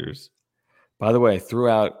Dodgers. By the way, I threw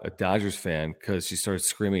out a Dodgers fan because she started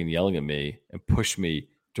screaming and yelling at me and pushed me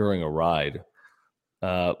during a ride.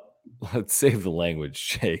 Let's save the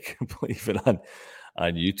language, Jake. Leave it on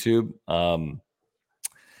YouTube.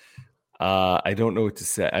 I don't know what to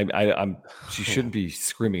say. She shouldn't be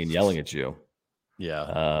screaming and yelling at you.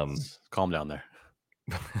 Yeah. Calm down there.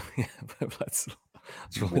 Yeah, but it's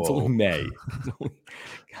only May.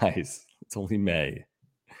 Guys, it's only May.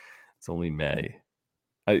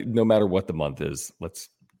 No matter what the month is, let's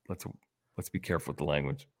be careful with the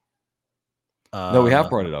language. No, we have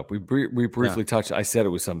brought it up. We briefly touched. I said it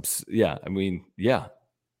was some. Yeah, I mean, yeah.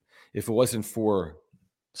 If it wasn't for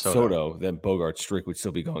Soto, then Bogart's streak would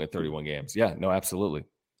still be going at 31 games. Yeah, no, absolutely.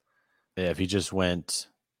 Yeah, if he just went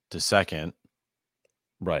to second,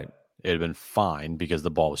 right, it'd have been fine because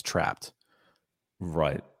the ball was trapped.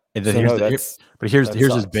 Right. And then here's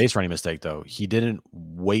his base running mistake though. He didn't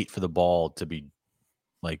wait for the ball to be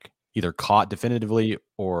like either caught definitively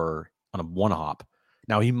or on a one hop.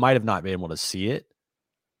 Now he might have not been able to see it,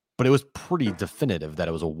 but it was pretty definitive that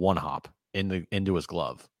it was a one hop into his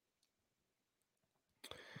glove.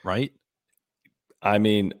 Right? I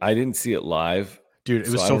mean, I didn't see it live. Dude, it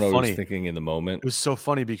was so I don't know funny. What I was thinking in the moment. It was so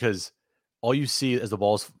funny because all you see as the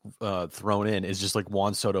ball's thrown in is just like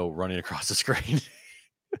Juan Soto running across the screen.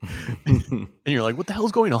 And you're like, what the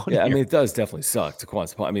hell's going on here? I mean, it does definitely suck to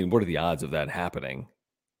quantify. I mean, what are the odds of that happening?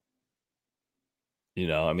 You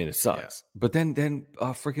know, I mean, it sucks. Yeah. But then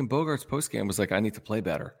freaking Bogart's postgame was like, I need to play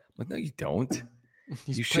better. I'm like, no, you don't.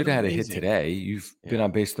 You should have had a hit today. You've been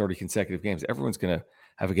on base 30 consecutive games. Everyone's going to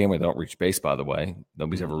have a game where they don't reach base, by the way.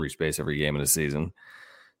 Nobody's ever reached base every game in a season.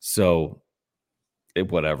 So,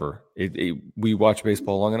 whatever. We watch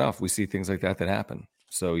baseball long enough. We see things like that happen.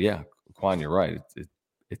 So, yeah, Quan, you're right.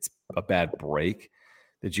 It's a bad break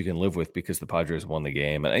that you can live with because the Padres won the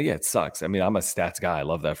game. And, yeah, it sucks. I mean, I'm a stats guy. I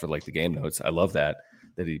love that for, like, the game notes. I love that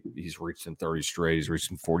he's reached in 30 straight. He's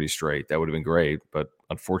reached in 40 straight. That would have been great. But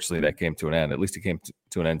unfortunately, that came to an end. At least it came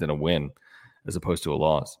to an end in a win as opposed to a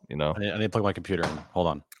loss, I need to plug my computer in. Hold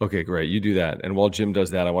on. Okay, great. You do that. And while Jim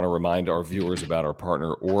does that, I want to remind our viewers about our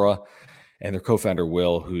partner, Aura, and their co-founder,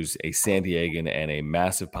 Will, who's a San Diegan and a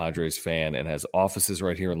massive Padres fan and has offices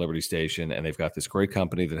right here in Liberty Station. And they've got this great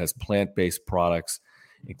company that has plant-based products,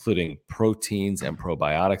 including proteins and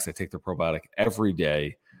probiotics. I take their probiotic every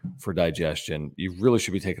day for digestion. You really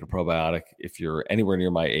should be taking a probiotic if you're anywhere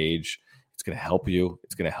near my age. It's going to help you.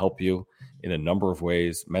 It's going to help you in a number of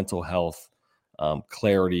ways: mental health,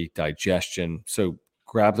 clarity, digestion. So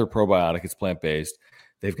grab their probiotic. It's plant-based.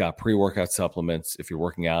 They've got pre-workout supplements. If you're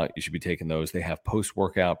working out, you should be taking those. They have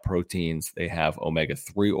post-workout proteins. They have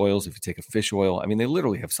omega-3 oils. If you take a fish oil, I mean, they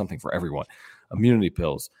literally have something for everyone. Immunity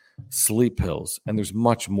pills, sleep pills, and there's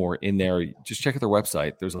much more in there. Just check out their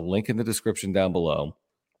website. There's a link in the description down below.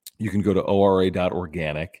 You can go to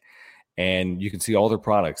ora.organic and you can see all their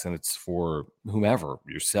products, and it's for whomever,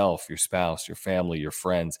 yourself, your spouse, your family, your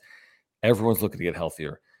friends. Everyone's looking to get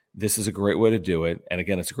healthier. This is a great way to do it. And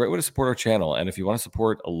again, it's a great way to support our channel. And if you want to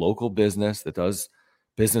support a local business that does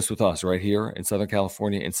business with us right here in Southern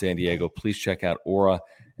California, in San Diego, please check out Aura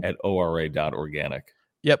at ora.organic.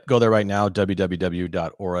 Yep, go there right now,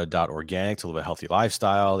 www.aura.organic, to live a healthy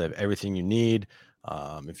lifestyle. They have everything you need.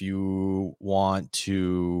 If you want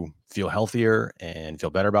to feel healthier and feel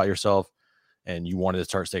better about yourself, and you wanted to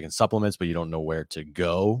start taking supplements, but you don't know where to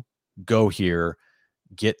go here.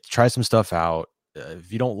 Try some stuff out.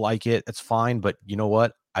 If you don't like it, that's fine. But you know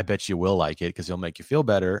what? I bet you will like it because it'll make you feel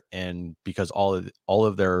better. And because all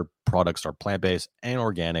of their products are plant-based and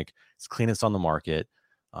organic, it's the cleanest on the market.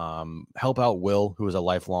 Help out Will, who is a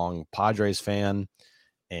lifelong Padres fan.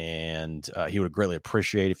 And he would greatly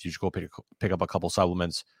appreciate if you just go pick up a couple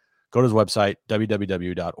supplements. Go to his website,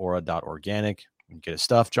 www.aura.organic. Get his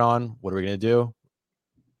stuff, John. What are we going to do?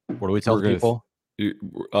 What do we tell people?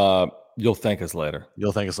 You'll thank us later.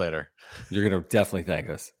 You'll thank us later. You're going to definitely thank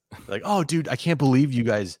us. Like, oh, dude, I can't believe you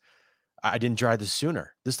guys. I didn't try this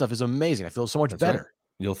sooner. This stuff is amazing. I feel so much better. Right.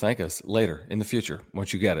 You'll thank us later in the future.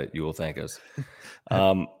 Once you get it, you will thank us.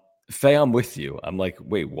 Faye, I'm with you. I'm like,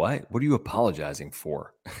 wait, what? What are you apologizing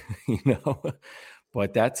for?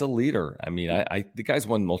 But that's a leader. I mean, the guy's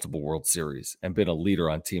won multiple World Series and been a leader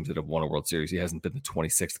on teams that have won a World Series. He hasn't been the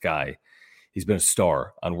 26th guy. He's been a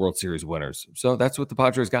star on World Series winners. So that's what the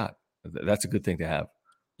Padres got. That's a good thing to have.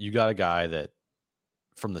 You got a guy that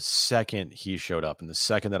from the second he showed up and the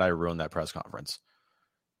second that I ruined that press conference,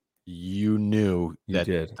 you knew that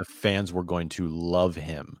the fans were going to love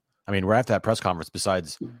him. I mean, right after that press conference,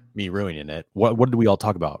 besides me ruining it, what did we all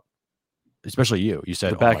talk about? Especially you. You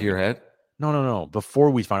said the back of your head? No. Before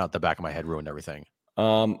we found out the back of my head ruined everything.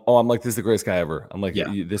 I'm like, this is the greatest guy ever. I'm like,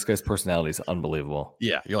 this guy's personality is unbelievable.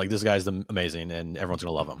 Yeah. You're like, this guy's amazing and everyone's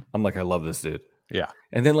going to love him. I'm like, I love this dude. Yeah.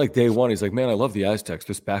 And then like day one, he's like, man, I love the Aztecs.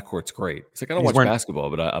 This backcourt's great. It's like, I don't watch basketball,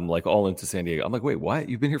 but I'm like all into San Diego. I'm like, wait, what?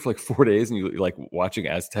 You've been here for like 4 days and you like watching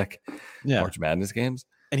Aztec March Madness games?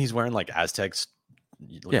 And he's wearing like Aztecs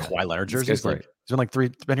Kawhi Leonard jerseys. Like,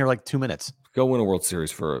 he's been here like 2 minutes. Go win a World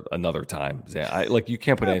Series for another time. You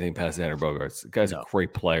can't put anything past Xander Bogaerts. The guy's a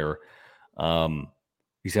great player.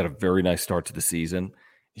 He's had a very nice start to the season.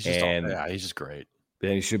 He's just great.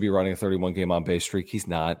 And he should be running a 31-game on-base streak. He's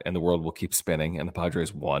not, and the world will keep spinning, and the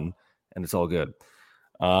Padres won, and it's all good.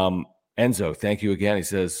 Enzo, thank you again. He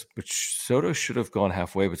says, but Soto should have gone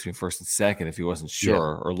halfway between first and second if he wasn't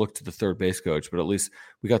sure, or looked to the third base coach, but at least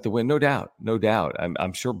we got the win. No doubt.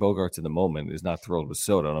 I'm sure Bogaerts in the moment is not thrilled with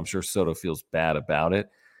Soto, and I'm sure Soto feels bad about it.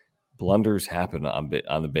 Blunders happen on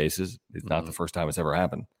the bases. It's not the first time it's ever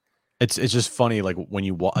happened. It's just funny, like when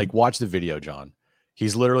you watch the video, John.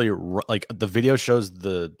 He's literally like the video shows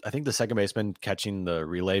I think the second baseman catching the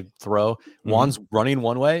relay throw. Juan's running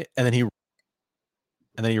one way, and then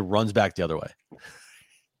he runs back the other way.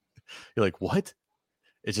 You're like, what?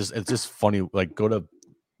 It's just funny. Like, go to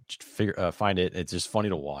find it. It's just funny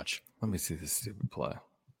to watch. Let me see this stupid play.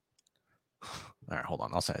 All right, hold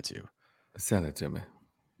on. I'll send it to you. Send it to me.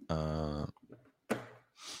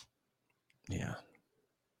 Yeah.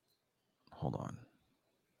 Hold on.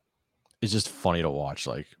 It's just funny to watch.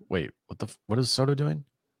 Like, wait, what is Soto doing?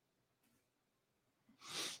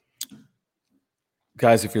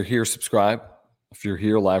 Guys, if you're here, subscribe. If you're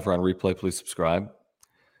here live or on replay, please subscribe.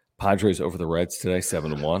 Padres over the Reds today,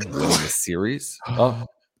 7-1, winning the series. Oh,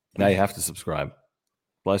 now you have to subscribe.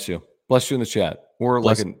 Bless you. Bless you in the chat. Or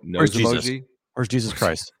like a nose emoji. Where's Jesus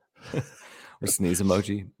Christ? Or sneeze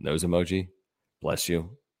emoji, nose emoji. Bless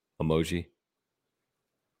you. Emoji.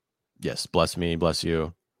 Yes, bless me, bless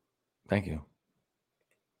you. Thank you.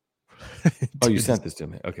 Dude, Oh, you sent this to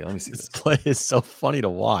me. Okay, let me see this. Play is so funny to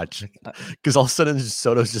watch because all of a sudden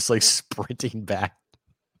Soto's just like sprinting back.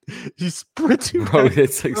 He's sprinting, bro. back.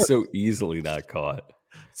 It's like so easily not caught.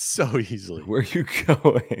 So easily. Where are you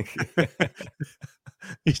going?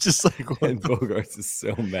 He's just like, and Bogarts is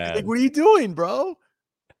so mad. Like, what are you doing, bro?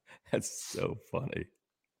 That's so funny.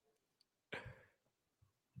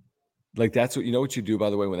 Like, that's what, you know what you do, by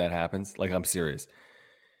the way, when that happens? Like, I'm serious.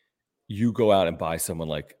 You go out and buy someone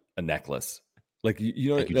like a necklace. Like, you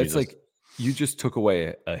know, that's Jesus. Like, you just took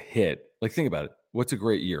away a hit. Like, think about it. What's a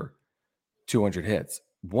great year? 200 hits.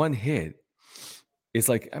 One hit is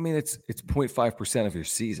like, I mean, it's 0.5% of your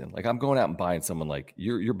season. Like, I'm going out and buying someone like,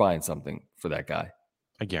 you're buying something for that guy.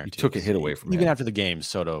 I guarantee you took a hit away from him. Even after the game,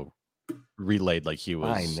 Soto relayed like he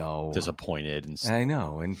was I know. disappointed. And I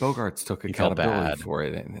know. And Bogarts took accountability for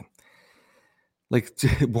it. And like,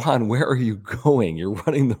 Juan, where are you going? You're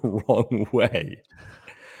running the wrong way.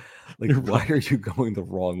 Like, why are you going the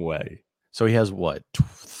wrong way? So he has what,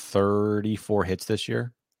 34 hits this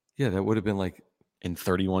year? Yeah, that would have been like in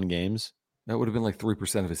 31 games. That would have been like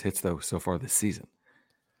 3% of his hits, though, so far this season.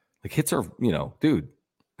 Like, hits are, you know, dude,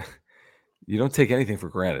 you don't take anything for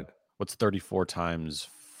granted. What's 34 times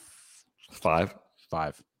 5?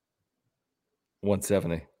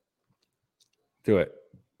 170. Do it.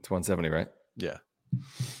 It's 170, right? Yeah.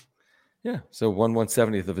 Yeah. So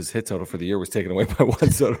 1/170th of his hit total for the year was taken away by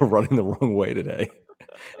Juan Soto running the wrong way today.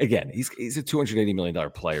 Again, he's a $280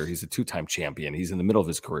 million player. He's a 2-time champion. He's in the middle of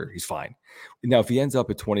his career. He's fine. Now, if he ends up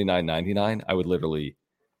at $29.99, I would literally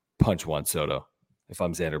punch Juan Soto if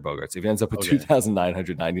I'm Xander Bogaerts. If he ends up with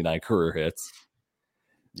 2,999 career hits,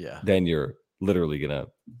 then you're literally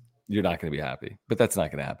you're not going to be happy. But that's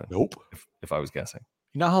not going to happen. Nope. If I was guessing.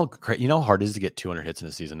 You know how hard it is to get 200 hits in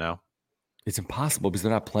a season now? It's impossible because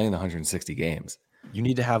they're not playing the 160 games. You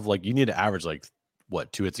need to average like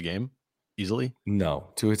what, 2 hits a game easily? No,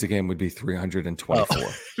 2 hits a game would be 324.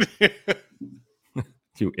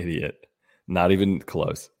 You idiot. Not even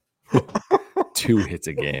close. 2 hits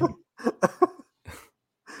a game.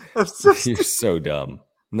 You're so dumb.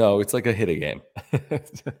 No, it's like a hit a game.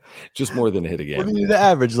 Just more than a hit a game. What do you need to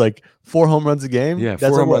average? Like 4 home runs a game? Yeah, 4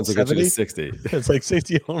 home runs will get you to 60. It's like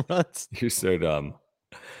 60 home runs. You're so dumb.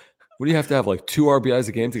 What do you have to have? Like 2 RBIs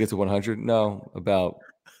a game to get to 100? No, about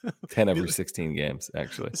 10 every 16 games,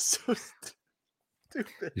 actually. So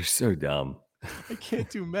stupid. You're so dumb. I can't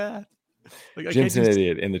do math. Like, Jim's an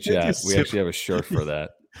idiot in the chat. We actually have a shirt for that.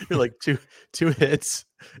 You're like two hits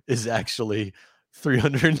is actually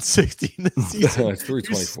 360 in the season. No, it's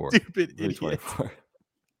 324. You stupid 324.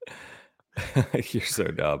 Idiot. You're so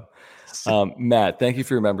dumb. Matt, thank you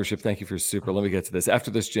for your membership. Thank you for your super. Let me get to this.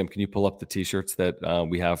 After this, Jim, can you pull up the T-shirts that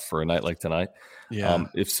we have for a night like tonight? Yeah.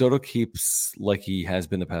 If Soto keeps like he has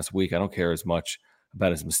been the past week, I don't care as much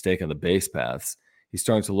about his mistake on the base paths. He's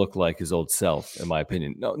starting to look like his old self, in my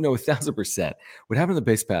opinion. No, 1,000%. What happened in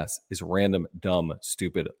the base paths is random, dumb,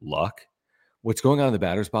 stupid luck. What's going on in the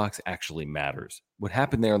batter's box actually matters. What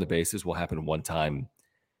happened there on the bases will happen one time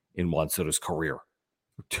in Juan Soto's career.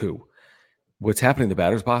 2. What's happening in the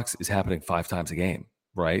batter's box is happening 5 times a game,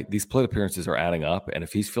 right? These plate appearances are adding up, and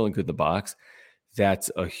if he's feeling good in the box,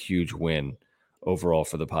 that's a huge win overall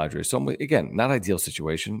for the Padres. So, again, not ideal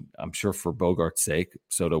situation. I'm sure for Bogart's sake,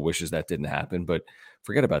 Soto wishes that didn't happen, but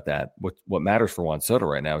forget about that. What matters for Juan Soto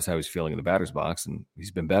right now is how he's feeling in the batter's box, and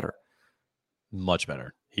he's been better. Much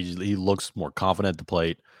better. He looks more confident at the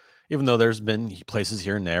plate, even though there's been places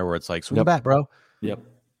here and there where it's like, swing the bat, bro. Yep.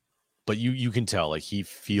 But you can tell like he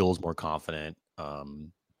feels more confident,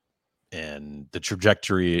 and the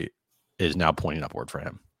trajectory is now pointing upward for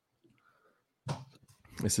him.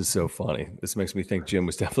 This is so funny. This makes me think Jim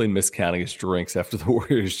was definitely miscounting his drinks after the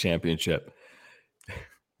Warriors championship.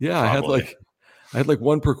 Yeah, probably. I had like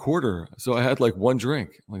 1 per quarter, so I had like 1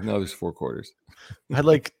 drink. I'm like, no, there's 4 quarters. I had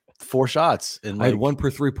like 4 shots, and I had 1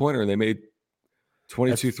 per 3-pointer, and they made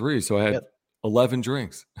 22 threes, so I had 11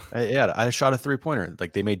 drinks. I shot a 3-pointer.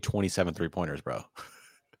 Like they made 27 3-pointers, bro.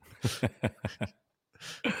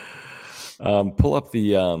 Pull up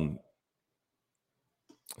the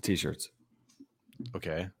T-shirts.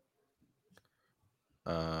 Okay.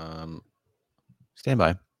 Stand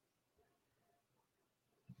by.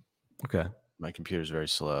 Okay. My computer's very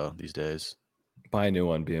slow these days. Buy a new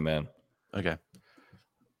one. Be a man. Okay.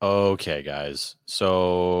 Okay, guys.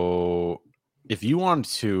 So if you want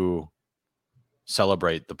to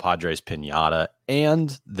celebrate the Padres pinata and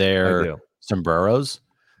I their do. sombreros,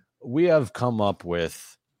 we have come up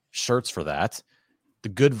with shirts for that. The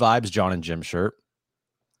Good Vibes John and Jim shirt,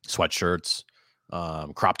 sweatshirts,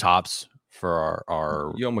 crop tops for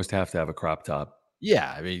our You almost have to have a crop top.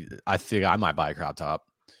 yeah. I mean, I think I might buy a crop top,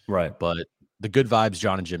 Right. but the Good Vibes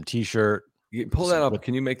John and Jim T-shirt Pull that up. with,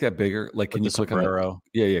 Can you make that bigger? Like, can the you click on the? sombrero.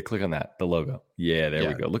 Yeah, click on that. The logo. Yeah, there we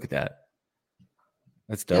Yeah, go. Look at that.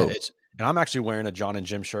 That's yeah. dope. And I'm actually wearing a John and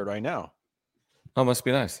Jim shirt right now. Oh, must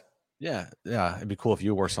be nice. Yeah. It'd be cool if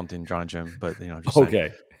you wore something, John and Jim. But just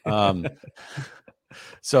saying. Okay.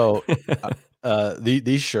 So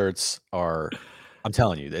these shirts are, I'm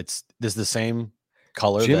telling you, this is the same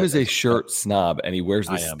color. Jim is a shirt snob, and he wears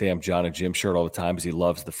I this am. damn John and Jim shirt all the time because he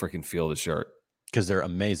loves the freaking feel of the shirt. Because they're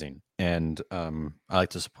amazing, and I like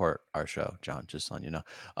to support our show, John. Just letting you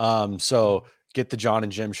know. So get the John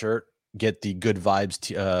and Jim shirt, get the Good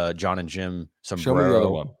Vibes John and Jim sombrero. Show me the other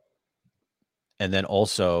one. And then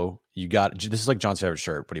also you got, this is like John's favorite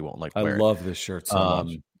shirt, but he won't like wear I love this shirt so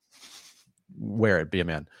much. Wear it, be a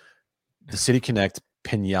man. The City Connect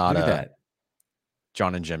Look at pinata that.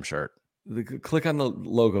 John and Jim shirt. Click on the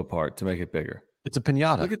logo part to make it bigger. It's a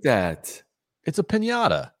pinata. Look at that. It's a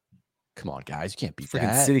pinata. Come on, guys, you can't beat Freaking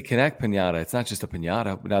that. City Connect pinata. It's not just a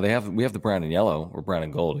pinata. Now we have the brown and yellow, or brown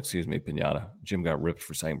and gold, excuse me, pinata. Jim got ripped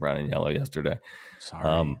for saying brown and yellow yesterday.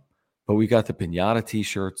 Sorry. But we got the pinata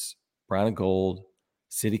t-shirts, brown and gold,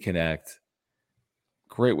 City Connect.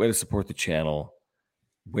 Great way to support the channel.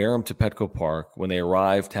 Wear them to Petco Park. When they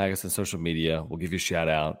arrive, tag us on social media. We'll give you a shout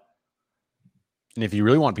out. And if you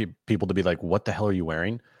really want people to be like, what the hell are you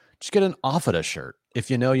wearing? Just get an Offada shirt.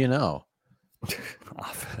 If you know, you know.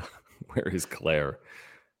 Where is Claire?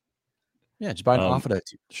 Yeah, just buy an Offada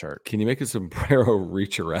shirt. Can you make a sombrero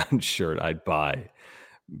reach around shirt? I'd buy.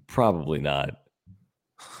 Probably not.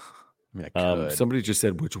 I mean, I could. Somebody just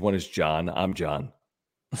said, which one is John? I'm John.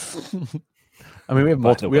 I mean, we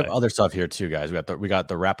have we have other stuff here too, guys. We got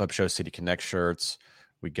the Wrap Up Show City Connect shirts.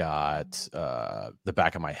 We got the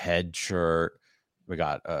Back of My Head shirt. We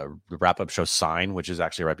got the Wrap Up Show sign, which is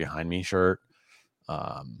actually right behind me shirt.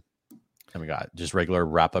 And we got just regular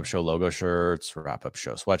Wrap Up Show logo shirts, Wrap Up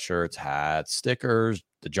Show sweatshirts, hats, stickers,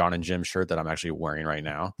 the John and Jim shirt that I'm actually wearing right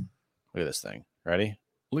now. Look at this thing. Ready?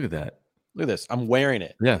 Look at that. Look at this. I'm wearing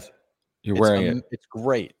it. Yes. You're wearing it. It's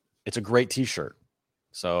great. It's a great t-shirt.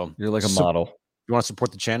 So you're like a model. If you want to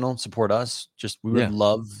support the channel, support us. We would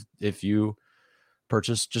love if you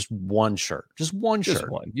purchase just one shirt. Just one shirt.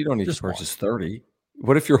 One. You don't need to purchase 30.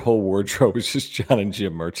 What if your whole wardrobe is just John and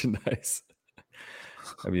Jim merchandise?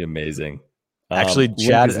 That'd be amazing. Actually,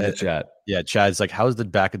 Chad is in the chat. Yeah, Chad's like, "How's the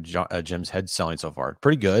back of Jim's head selling so far?"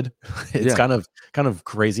 Pretty good. It's kind of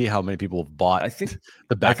crazy how many people have bought. I think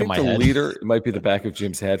the back of my head. The leader might be the back of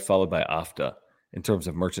Jim's head, followed by AFTA in terms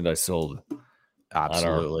of merchandise sold.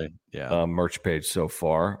 Absolutely, on our, merch page so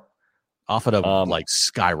far. AFTA like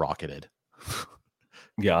skyrocketed.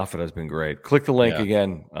 Yeah, AFTA has been great. Click the link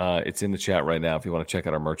again. It's in the chat right now if you want to check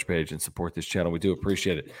out our merch page and support this channel. We do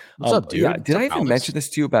appreciate it. What's up, dude? Yeah, did I even mention this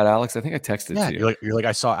to you about Alex? I think I texted it to you. You're like,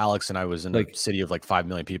 I saw Alex and I was in a city of like 5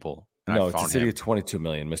 million people. No, it's a city of 22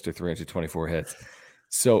 million, Mr. 324 hits.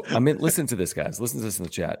 So, I mean, listen to this, guys. Listen to this in the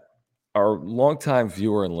chat. Our longtime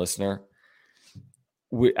viewer and listener,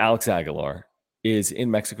 Alex Aguilar, is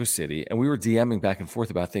in Mexico City, and we were DMing back and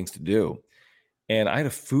forth about things to do. And I had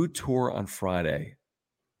a food tour on Friday,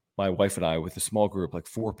 my wife and I, with a small group, like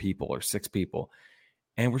 4 people or 6 people.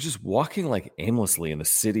 And we're just walking like aimlessly in the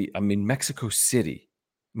city. I mean, Mexico City.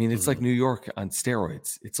 I mean, it's like New York on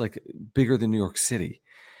steroids. It's like bigger than New York City.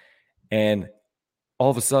 And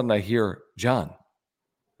all of a sudden I hear John.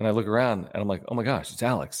 And I look around and I'm like, oh my gosh, it's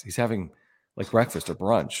Alex. He's having like breakfast or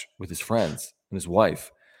brunch with his friends and his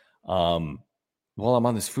wife while I'm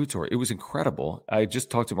on this food tour. It was incredible. I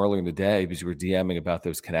just talked to him earlier in the day because we were DMing about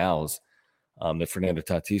those canals that Fernando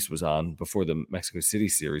Tatis was on before the Mexico City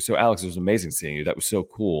series. So, Alex, it was amazing seeing you. That was so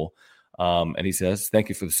cool. And he says, thank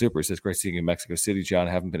you for the super. He says, great seeing you in Mexico City, John.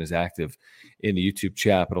 I haven't been as active in the YouTube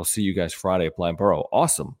chat, but I'll see you guys Friday at Blind Burrow.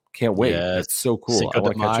 Awesome. Can't wait. Yes. That's so cool. Cinco I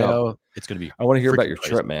want to catch up. It's going to be. I want to hear about your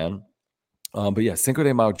crazy. trip, man. But yeah, Cinco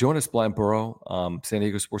de Mayo. Join us, Blind Burrow. San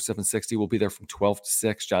Diego Sports 760. We'll be there from 12 to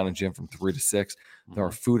 6. John and Jim from 3 to 6. There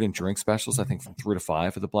are food and drink specials, I think, from 3 to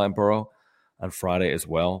 5 at the Blind Burrow on Friday as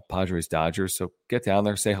well. Padres, Dodgers. So get down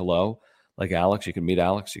there, say hello. Like Alex, you can meet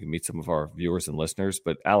Alex. You can meet some of our viewers and listeners.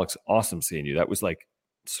 But Alex, awesome seeing you. That was like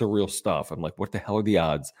surreal stuff. I'm like, what the hell are the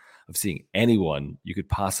odds of seeing anyone you could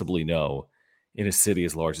possibly know in a city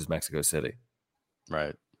as large as Mexico City?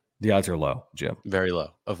 Right. The odds are low, Jim. Very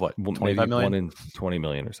low. Of what? Maybe 25 million? 1 in 20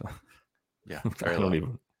 million or something. Yeah, I very don't low.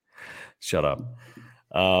 even. Shut up.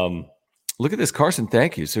 Look at this, Carson.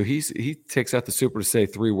 Thank you. So he takes out the super to say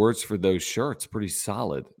 3 words for those shirts. Pretty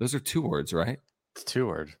solid. Those are 2 words, right? It's 2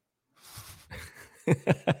 word. I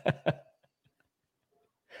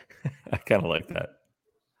kind of like that.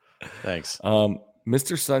 Thanks.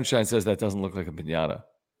 Mr. Sunshine says that doesn't look like a piñata.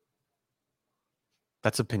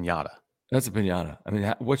 That's a piñata. That's a piñata. I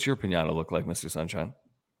mean, what's your piñata look like, Mr. Sunshine?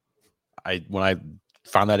 When I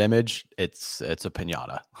found that image, it's a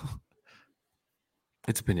piñata.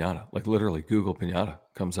 It's a piñata. Like literally, Google piñata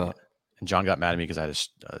comes up. And John got mad at me because I had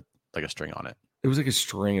like a string on it. It was like a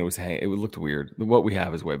string. It was hanging. It looked weird. What we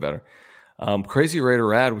have is way better. Crazy Raider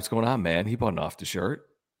Rad, what's going on, man? He bought an off the shirt.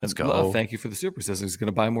 Let's go. Thank you for the super. Says he's going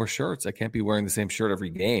to buy more shirts. I can't be wearing the same shirt every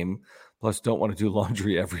game. Plus, don't want to do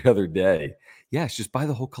laundry every other day. Yes, just buy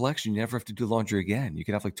the whole collection. You never have to do laundry again. You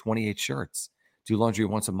can have like 28 shirts. Do laundry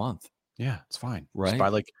once a month. Yeah, it's fine. Right?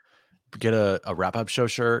 Just get a wrap-up show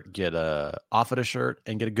shirt, get a off at a shirt,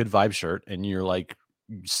 and get a good vibe shirt, and you're like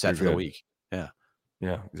set for the week. Yeah.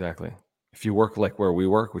 Yeah, exactly. If you work like where we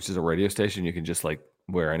work, which is a radio station, you can just like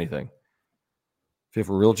wear anything. If you have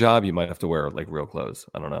a real job, you might have to wear like real clothes.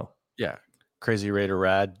 I don't know. Yeah. Crazy Raider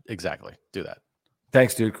Rad. Exactly. Do that.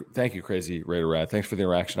 Thanks, dude. Thank you, Crazy Raider Rad. Thanks for the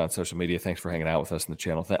interaction on social media. Thanks for hanging out with us in the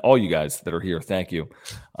channel. All you guys that are here, thank you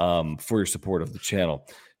for your support of the channel.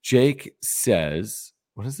 Jake says,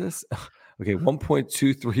 what is this? Okay,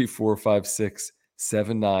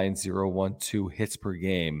 1.234567912 hits per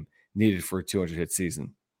game needed for a 200 hit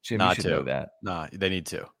season. Jim, Not you should know that. Nah, they need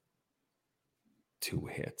 2. 2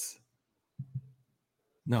 hits.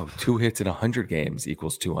 No, 2 hits in 100 games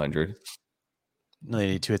equals 200. No, they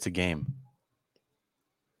need 2 hits a game.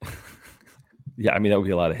 Yeah, I mean, that would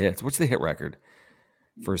be a lot of hits. What's the hit record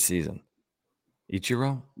for a season?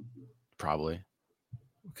 Ichiro? Probably.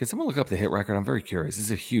 Can someone look up the hit record? I'm very curious. This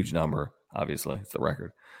is a huge number, obviously. It's the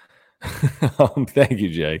record. Thank you,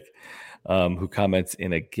 Jake, who comments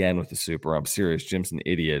in again with the super. I'm serious. Jim's an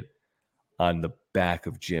idiot on the back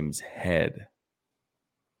of Jim's head.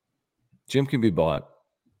 Jim can be bought,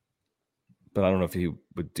 but I don't know if he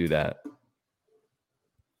would do that.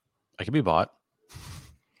 I can be bought.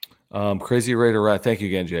 Crazy Raider Rat. Thank you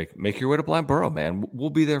again, Jake. Make your way to Blind Burrow, man. We'll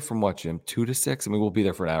be there from what, Jim? 2 to 6? I mean, we'll be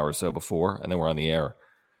there for an hour or so before, and then we're on the air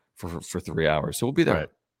for 3 hours. So we'll be there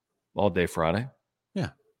all day Friday.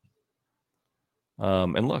 Yeah.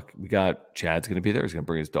 And look, we got Chad's going to be there. He's going to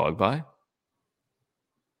bring his dog by.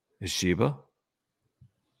 Is Sheba?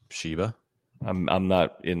 I'm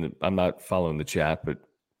not following the chat, but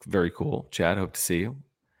very cool. Chad, hope to see you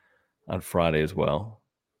on Friday as well.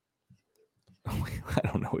 I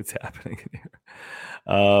don't know what's happening in here.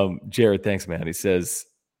 Jared, thanks, man. He says,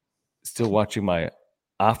 still watching my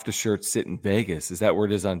off the shirt sit in Vegas. Is that where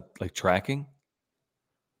it is on like tracking?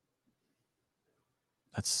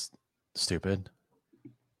 That's stupid.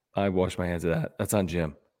 I wash my hands of that. That's on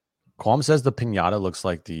Jim. Qualm says the piñata looks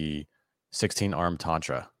like the 16-arm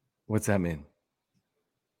tantra. What's that mean?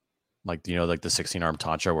 Like, you know, like the 16-arm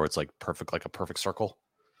tantra where it's like perfect, like a perfect circle?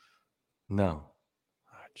 No.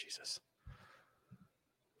 Oh, Jesus.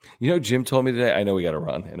 You know, Jim told me today, I know we got to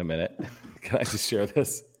run in a minute. Can I just share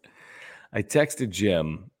this? I texted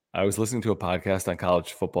Jim. I was listening to a podcast on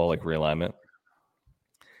college football, like realignment.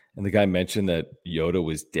 And the guy mentioned that Yoda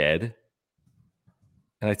was dead.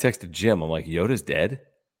 And I texted Jim. I'm like, Yoda's dead?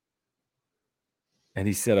 And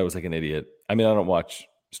he said I was like an idiot. I mean, I don't watch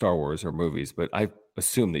Star Wars or movies, but I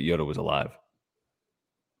assumed that Yoda was alive.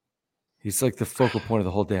 He's like the focal point of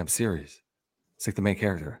the whole damn series. It's like the main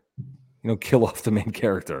character. You know, kill off the main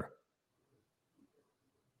character.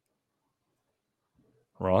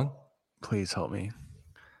 Wrong? Please help me.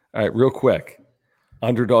 All right, real quick.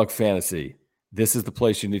 Underdog Fantasy. This is the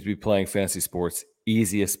place you need to be playing fantasy sports.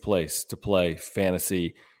 Easiest place to play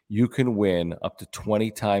fantasy. You can win up to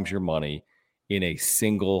 20 times your money in a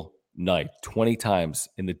single night. 20 times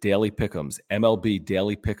in the daily pick'ems, MLB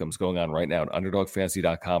daily pick'ems going on right now at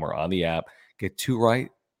underdogfantasy.com or on the app. Get 2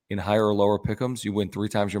 right in higher or lower pick'ems. You win 3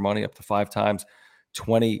 times your money, up to 5 times,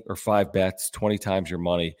 20 or 5 bets, 20 times your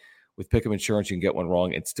money. With Pick'em Insurance, you can get one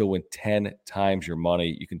wrong and still win 10 times your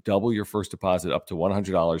money. You can double your first deposit up to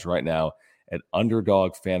 $100 right now at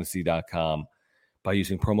underdogfantasy.com by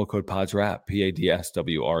using promo code PODSWRAP,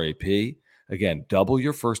 PADSWRAP. Again, double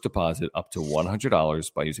your first deposit up to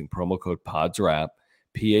 $100 by using promo code PODSWRAP,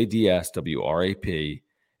 PADSWRAP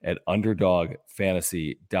at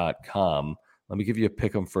underdogfantasy.com. Let me give you a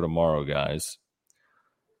pick'em for tomorrow, guys.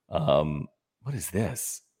 What is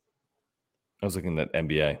this? I was looking at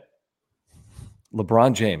NBA.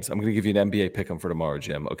 LeBron James. I'm going to give you an NBA pick'em for tomorrow,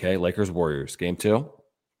 Jim. Okay, Lakers Warriors game 2.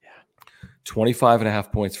 Yeah.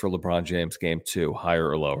 25.5 points for LeBron James game 2. Higher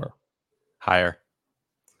or lower? Higher.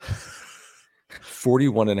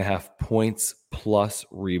 41.5 points plus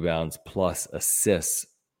rebounds plus assists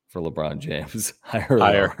for LeBron James. Higher or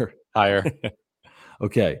lower? Higher.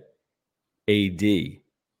 Okay. AD.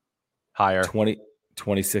 Higher.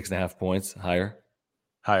 26.5 points. Higher?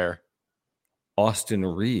 Higher. Austin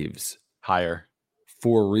Reeves. Higher.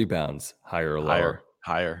 4 rebounds. Higher or lower?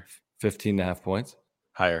 Higher. 15.5 points.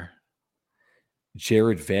 Higher.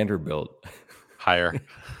 Jared Vanderbilt. Higher.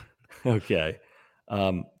 Okay.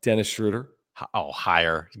 Dennis Schroeder.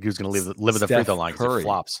 Higher. He was going to live at the free throw line because it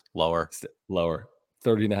flops. Lower. Lower.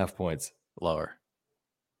 30.5 points. Lower.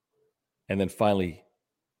 And then finally,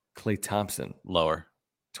 Klay Thompson. Lower.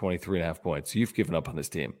 23.5 points. So you've given up on this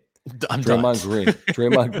team. I'm Draymond done. Green.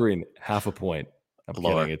 Draymond Green, half a point. I'm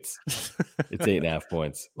Lower. kidding. It's 8.5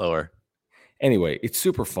 points. Lower. Anyway, it's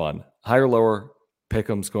super fun. Higher, lower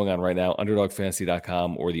pick'ems going on right now.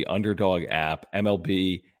 UnderdogFantasy.com or the Underdog app.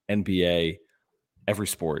 MLB, NBA, every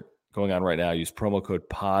sport going on right now. Use promo code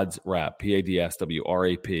PODSWRAP,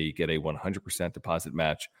 PADSWRAP. Get a 100% deposit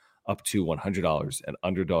match up to $100 at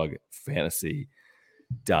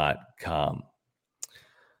UnderdogFantasy.com.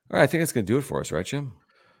 All right, I think that's going to do it for us, right, Jim?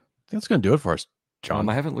 I think that's going to do it for us, John.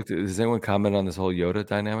 I haven't looked at. Does anyone comment on this whole Yoda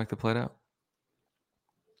dynamic that played out?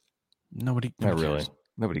 Nobody Not cares. really.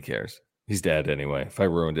 Nobody cares. He's dead anyway. If I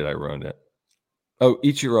ruined it, I ruined it. Oh,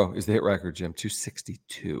 Ichiro is the hit record, Jim.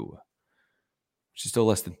 262. Which is still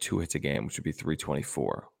less than 2 hits a game, which would be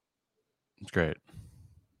 324. It's great.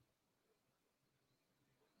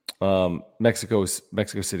 Mexico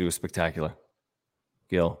City was spectacular.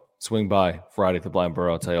 Gil, swing by Friday at the Blind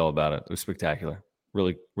Burrow. I'll tell you all about it. It was spectacular.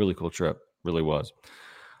 Really, really cool trip. Really was.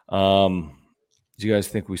 Do you guys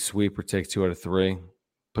think we sweep or take 2 out of 3?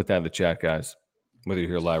 Put that in the chat, guys. Whether you're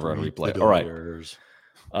here live or on replay. All right.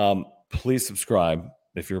 Please subscribe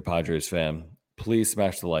if you're a Padres fan. Please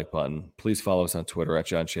smash the like button. Please follow us on Twitter at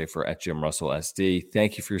John Schaefer, at Jim Russell SD.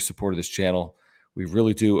 Thank you for your support of this channel. We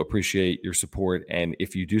really do appreciate your support. And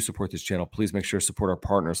if you do support this channel, please make sure to support our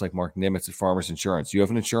partners like Mark Nimitz at Farmers Insurance. You have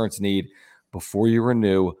an insurance need before you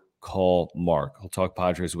renew, call Mark. He'll talk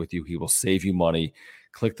Padres with you. He will save you money.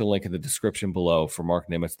 Click the link in the description below for Mark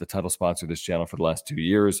Nimitz, the title sponsor of this channel for the last 2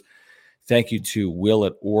 years. Thank you to Will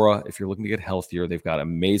at Aura. If you're looking to get healthier, they've got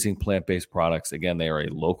amazing plant-based products. Again, they are a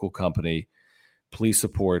local company. Please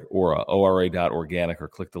support Aura, ORA.organic, or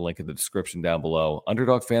click the link in the description down below.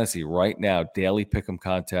 Underdog Fantasy right now, daily pick'em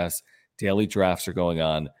contests, daily drafts are going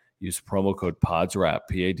on. Use promo code PODSWRAP,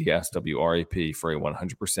 PADSWRAP, for a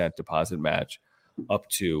 100% deposit match up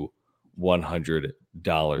to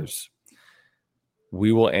 $100.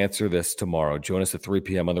 We will answer this tomorrow. Join us at 3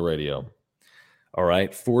 p.m. on the radio. All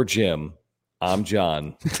right. For Jim, I'm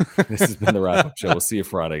John. This has been the wrap-up show. We'll see you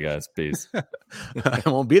Friday, guys. Peace. I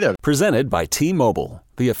won't be there. Presented by T-Mobile,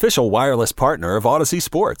 the official wireless partner of Odyssey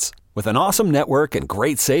Sports. With an awesome network and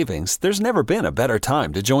great savings, there's never been a better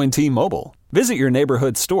time to join T-Mobile. Visit your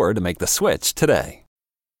neighborhood store to make the switch today.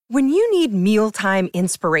 When you need mealtime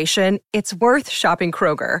inspiration, it's worth shopping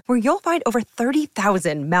Kroger, where you'll find over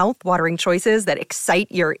 30,000 mouth-watering choices that excite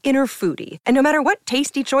your inner foodie. And no matter what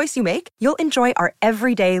tasty choice you make, you'll enjoy our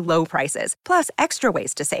everyday low prices, plus extra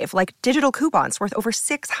ways to save, like digital coupons worth over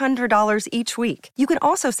 $600 each week. You can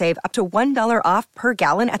also save up to $1 off per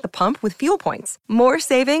gallon at the pump with fuel points. More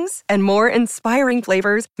savings and more inspiring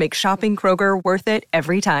flavors make shopping Kroger worth it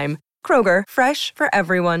every time. Kroger, fresh for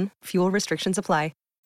everyone. Fuel restrictions apply.